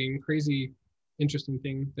 Amazing, crazy, interesting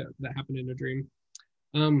thing that happened in a dream.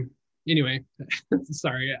 Anyway,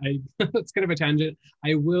 sorry, it's kind of a tangent.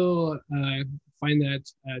 I will find that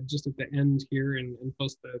just at the end here and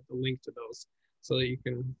post the link to those so that you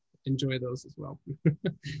can enjoy those as well.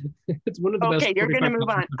 It's one of the best. Okay, you're going to move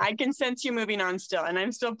on. I can sense you moving on still, and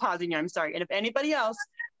I'm still pausing you. I'm sorry. And if anybody else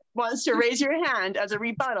wants to raise your hand as a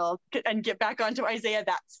rebuttal and get back onto Isaiah,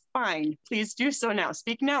 that's fine. Please do so now.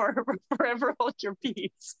 Speak now or forever hold your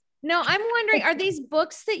peace. No, I'm wondering, are these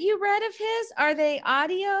books that you read of his, are they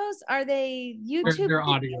audios? Are they YouTube? They're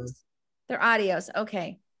audios. They're audios.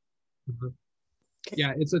 Okay. Mm-hmm.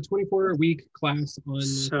 Yeah, it's a 24-week class on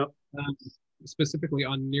specifically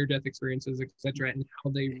on near-death experiences, etc., and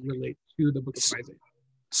how they relate to the Book of Isaiah.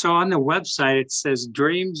 So on the website, it says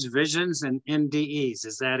dreams, visions, and NDEs.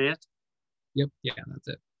 Is that it? Yep. Yeah, that's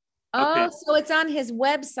it. Oh, Okay. so it's on his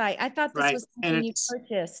website. I thought this Right. was something you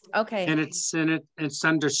purchased. Okay. And it's in it. It's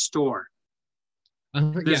under store.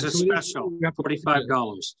 There's a special,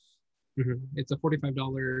 $45. Mm-hmm. It's a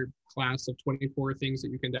 $45 class of 24 things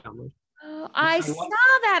that you can download. Oh, I saw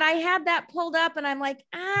that. I had that pulled up, and I'm like,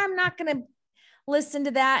 I'm not going to listen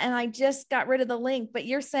to that, and I just got rid of the link. But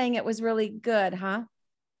you're saying it was really good, huh?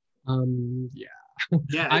 Yeah.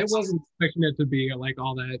 Yeah, I wasn't expecting it to be like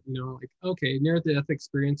all that, like, okay, near-death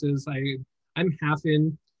experiences, I'm half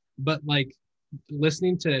in, but like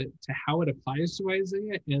listening to how it applies to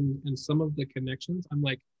Isaiah and some of the connections, I'm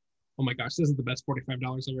like, oh my gosh, this is the best $45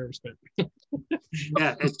 I've ever spent.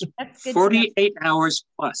 Yeah, it's 48 hours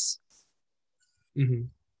plus. Mm-hmm.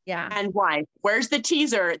 Yeah. And why? Where's the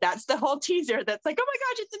teaser? That's the whole teaser. That's like, oh my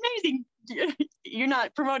gosh, it's amazing. You're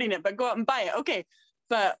not promoting it, but go out and buy it. Okay.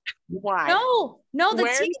 But why? No, the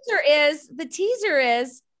teaser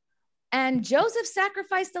is, and Joseph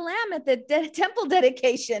sacrificed a lamb at the temple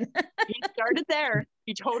dedication. He started there.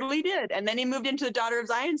 He totally did. And then he moved into the daughter of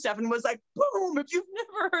Zion stuff and was like, boom, if you've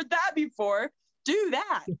never heard that before, do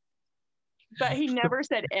that. But he never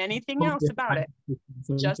said anything else about it.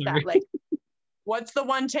 Just that, like, what's the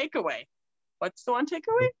one takeaway? What's the one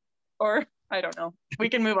takeaway? Or I don't know. We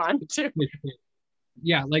can move on to.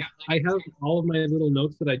 Yeah, like I have all of my little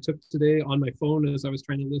notes that I took today on my phone as I was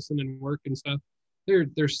trying to listen and work and stuff.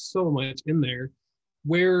 There's so much in there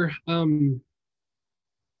where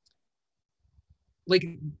like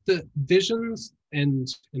the visions and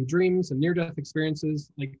dreams and near-death experiences,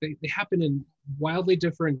 like they happen in wildly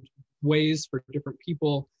different ways for different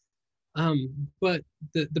people. But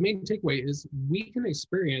the main takeaway is we can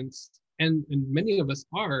experience, and many of us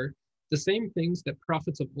are, the same things that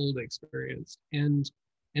prophets of old experienced, and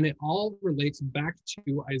it all relates back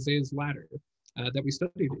to Isaiah's ladder that we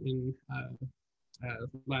studied in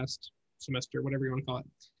last semester, whatever you want to call it,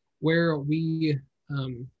 where we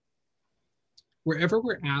wherever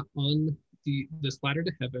we're at on this ladder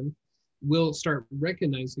to heaven, we'll start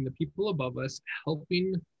recognizing the people above us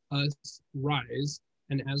helping us rise,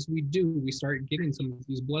 and as we do, we start getting some of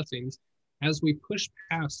these blessings as we push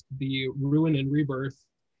past the ruin and rebirth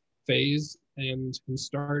phase and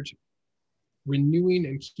start renewing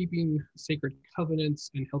and keeping sacred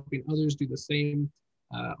covenants and helping others do the same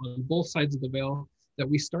on both sides of the veil, that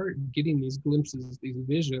we start getting these glimpses, these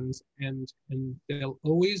visions, and they'll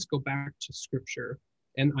always go back to scripture.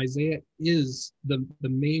 And Isaiah is the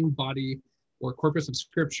main body or corpus of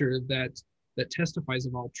scripture that testifies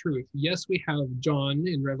of all truth. Yes, we have John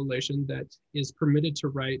in Revelation that is permitted to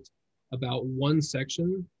write about one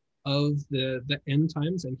section of the end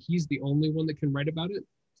times, and he's the only one that can write about it.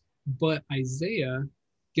 But Isaiah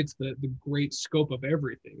gets the great scope of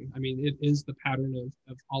everything. I mean, it is the pattern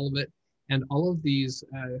of all of it, and all of these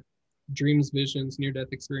dreams, visions,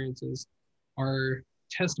 near-death experiences are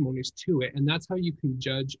testimonies to it. And that's how you can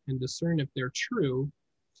judge and discern if they're true,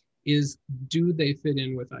 is do they fit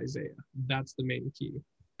in with Isaiah? That's the main key.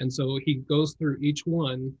 And so he goes through each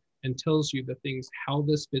one and tells you the things, how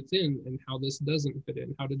this fits in and how this doesn't fit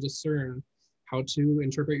in, how to discern, how to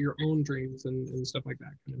interpret your own dreams and stuff like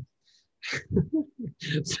that.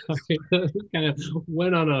 Sorry, kind of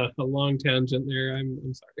went on a long tangent there.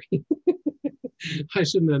 I'm sorry. I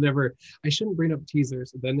shouldn't bring up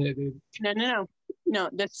teasers. Then No,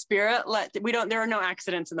 the Spirit there are no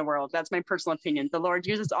accidents in the world. That's my personal opinion. The Lord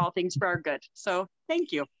uses all things for our good. So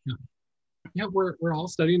thank you. Yeah, we're all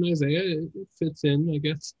studying Isaiah. It fits in, I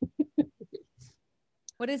guess.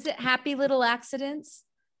 What is it? Happy little accidents,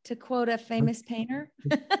 to quote a famous painter.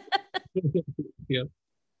 Yeah.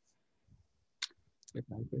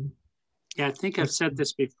 Exactly. Yeah, I think I've said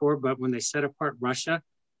this before, but when they set apart Russia,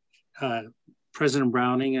 President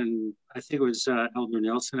Browning and I think it was Elder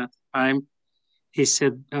Nelson at the time, he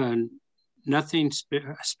said, nothing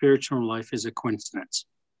spiritual in life is a coincidence.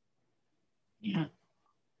 Yeah.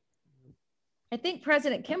 I think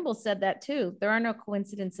President Kimball said that too. There are no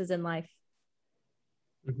coincidences in life.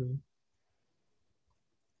 Mm-hmm.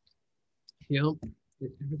 Yep.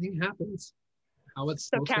 Everything happens. How it's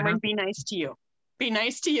so supposed Cameron, to happen. be nice to you. Be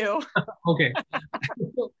nice to you. Okay.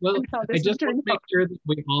 Well, I just want to make sure that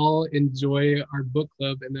we all enjoy our book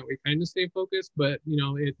club and that we kind of stay focused, but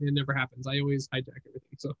it never happens. I always hijack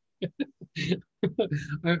everything. So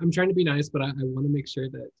I'm trying to be nice, but I want to make sure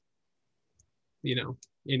that,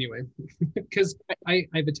 anyway, because I've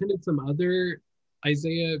attended some other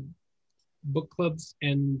Isaiah book clubs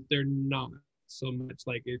and they're not so much,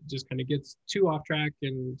 like it just kind of gets too off track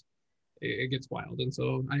and it gets wild. And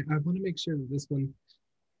so I want to make sure that this one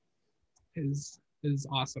is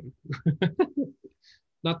awesome.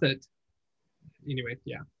 Not that, anyway,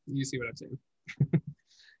 yeah, you see what I'm saying.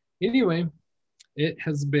 Anyway, it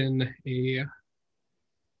has been a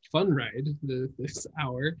fun ride this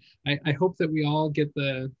hour. I hope that we all get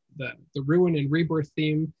the ruin and rebirth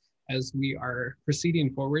theme as we are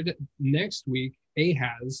proceeding forward. Next week,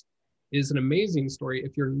 Ahaz is an amazing story.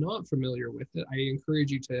 If you're not familiar with it, I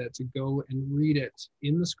encourage you to go and read it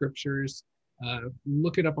in the scriptures.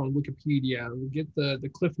 Look it up on Wikipedia. Get the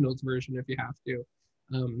Cliff Notes version if you have to.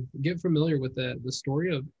 Get familiar with the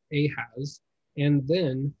story of Ahaz. And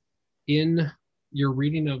then in your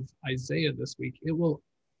reading of Isaiah this week, it will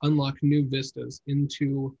unlock new vistas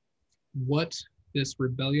into what this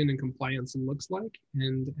rebellion and compliance looks like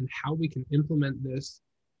and how we can implement this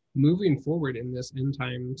moving forward in this end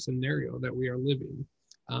time scenario that we are living.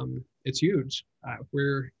 It's huge.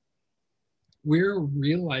 We're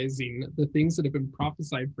realizing the things that have been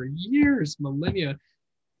prophesied for years, millennia.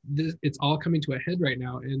 It's all coming to a head right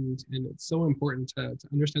now, and it's so important to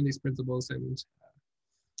understand these principles and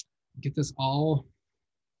get this all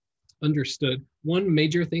understood. One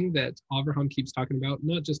major thing that Avraham keeps talking about,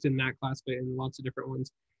 not just in that class, but in lots of different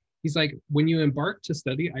ones, he's like, when you embark to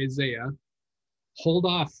study Isaiah, hold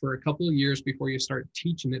off for a couple of years before you start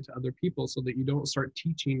teaching it to other people so that you don't start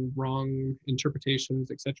teaching wrong interpretations,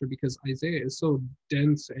 etc. Because Isaiah is so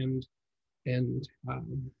dense and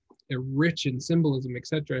rich in symbolism,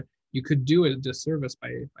 etc. You could do it a disservice by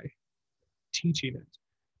teaching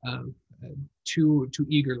it too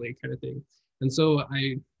eagerly, kind of thing. And so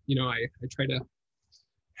I try to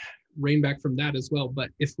rein back from that as well. But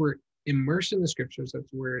if we're immersed in the scriptures, if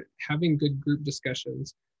we're having good group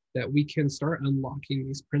discussions, that we can start unlocking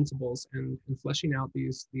these principles and fleshing out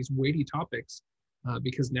these weighty topics,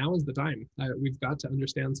 because now is the time. We've got to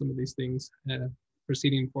understand some of these things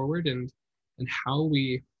proceeding forward, and how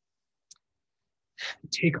we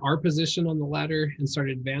take our position on the ladder and start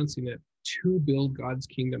advancing it to build God's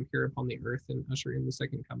kingdom here upon the earth and usher in the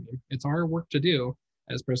second coming. It's our work to do,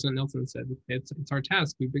 as President Nelson said. It's our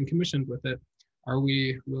task. We've been commissioned with it. Are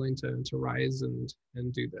we willing to rise and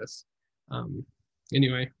do this?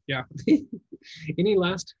 Anyway, yeah. Any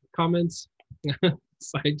last comments?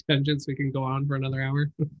 Side tangents? We can go on for another hour.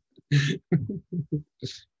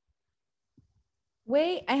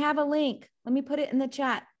 Wait, I have a link. Let me put it in the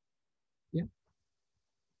chat. Yeah.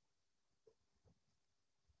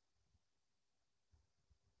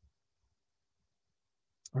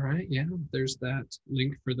 All right. Yeah, there's that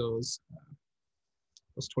link for those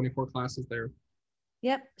 24 classes there.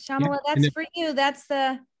 Yep, Shamala, Yeah. that's for you. That's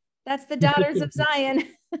the Daughters of Zion.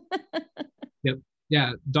 Yep.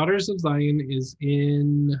 Yeah, Daughters of Zion is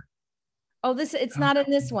in. Oh, it's not in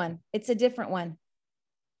this one. It's a different one.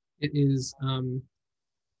 It is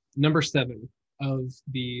number 7 of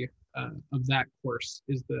that course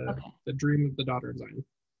is the Dream of the Daughter of Zion.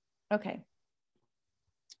 Okay.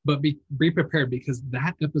 But be prepared, because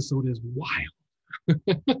that episode is wild.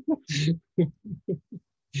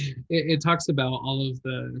 It talks about all of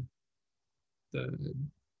the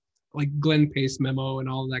like Glenn Pace memo and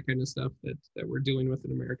all of that kind of stuff that we're dealing with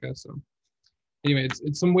in America. So anyway,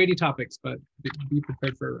 it's some weighty topics, but be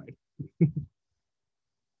prepared for a ride.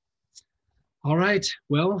 All right.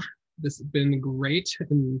 Well, this has been great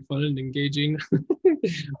and fun and engaging.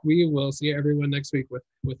 We will see everyone next week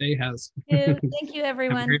with Ahaz. Thank you,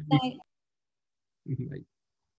 everyone. Have a great Night. week. Bye.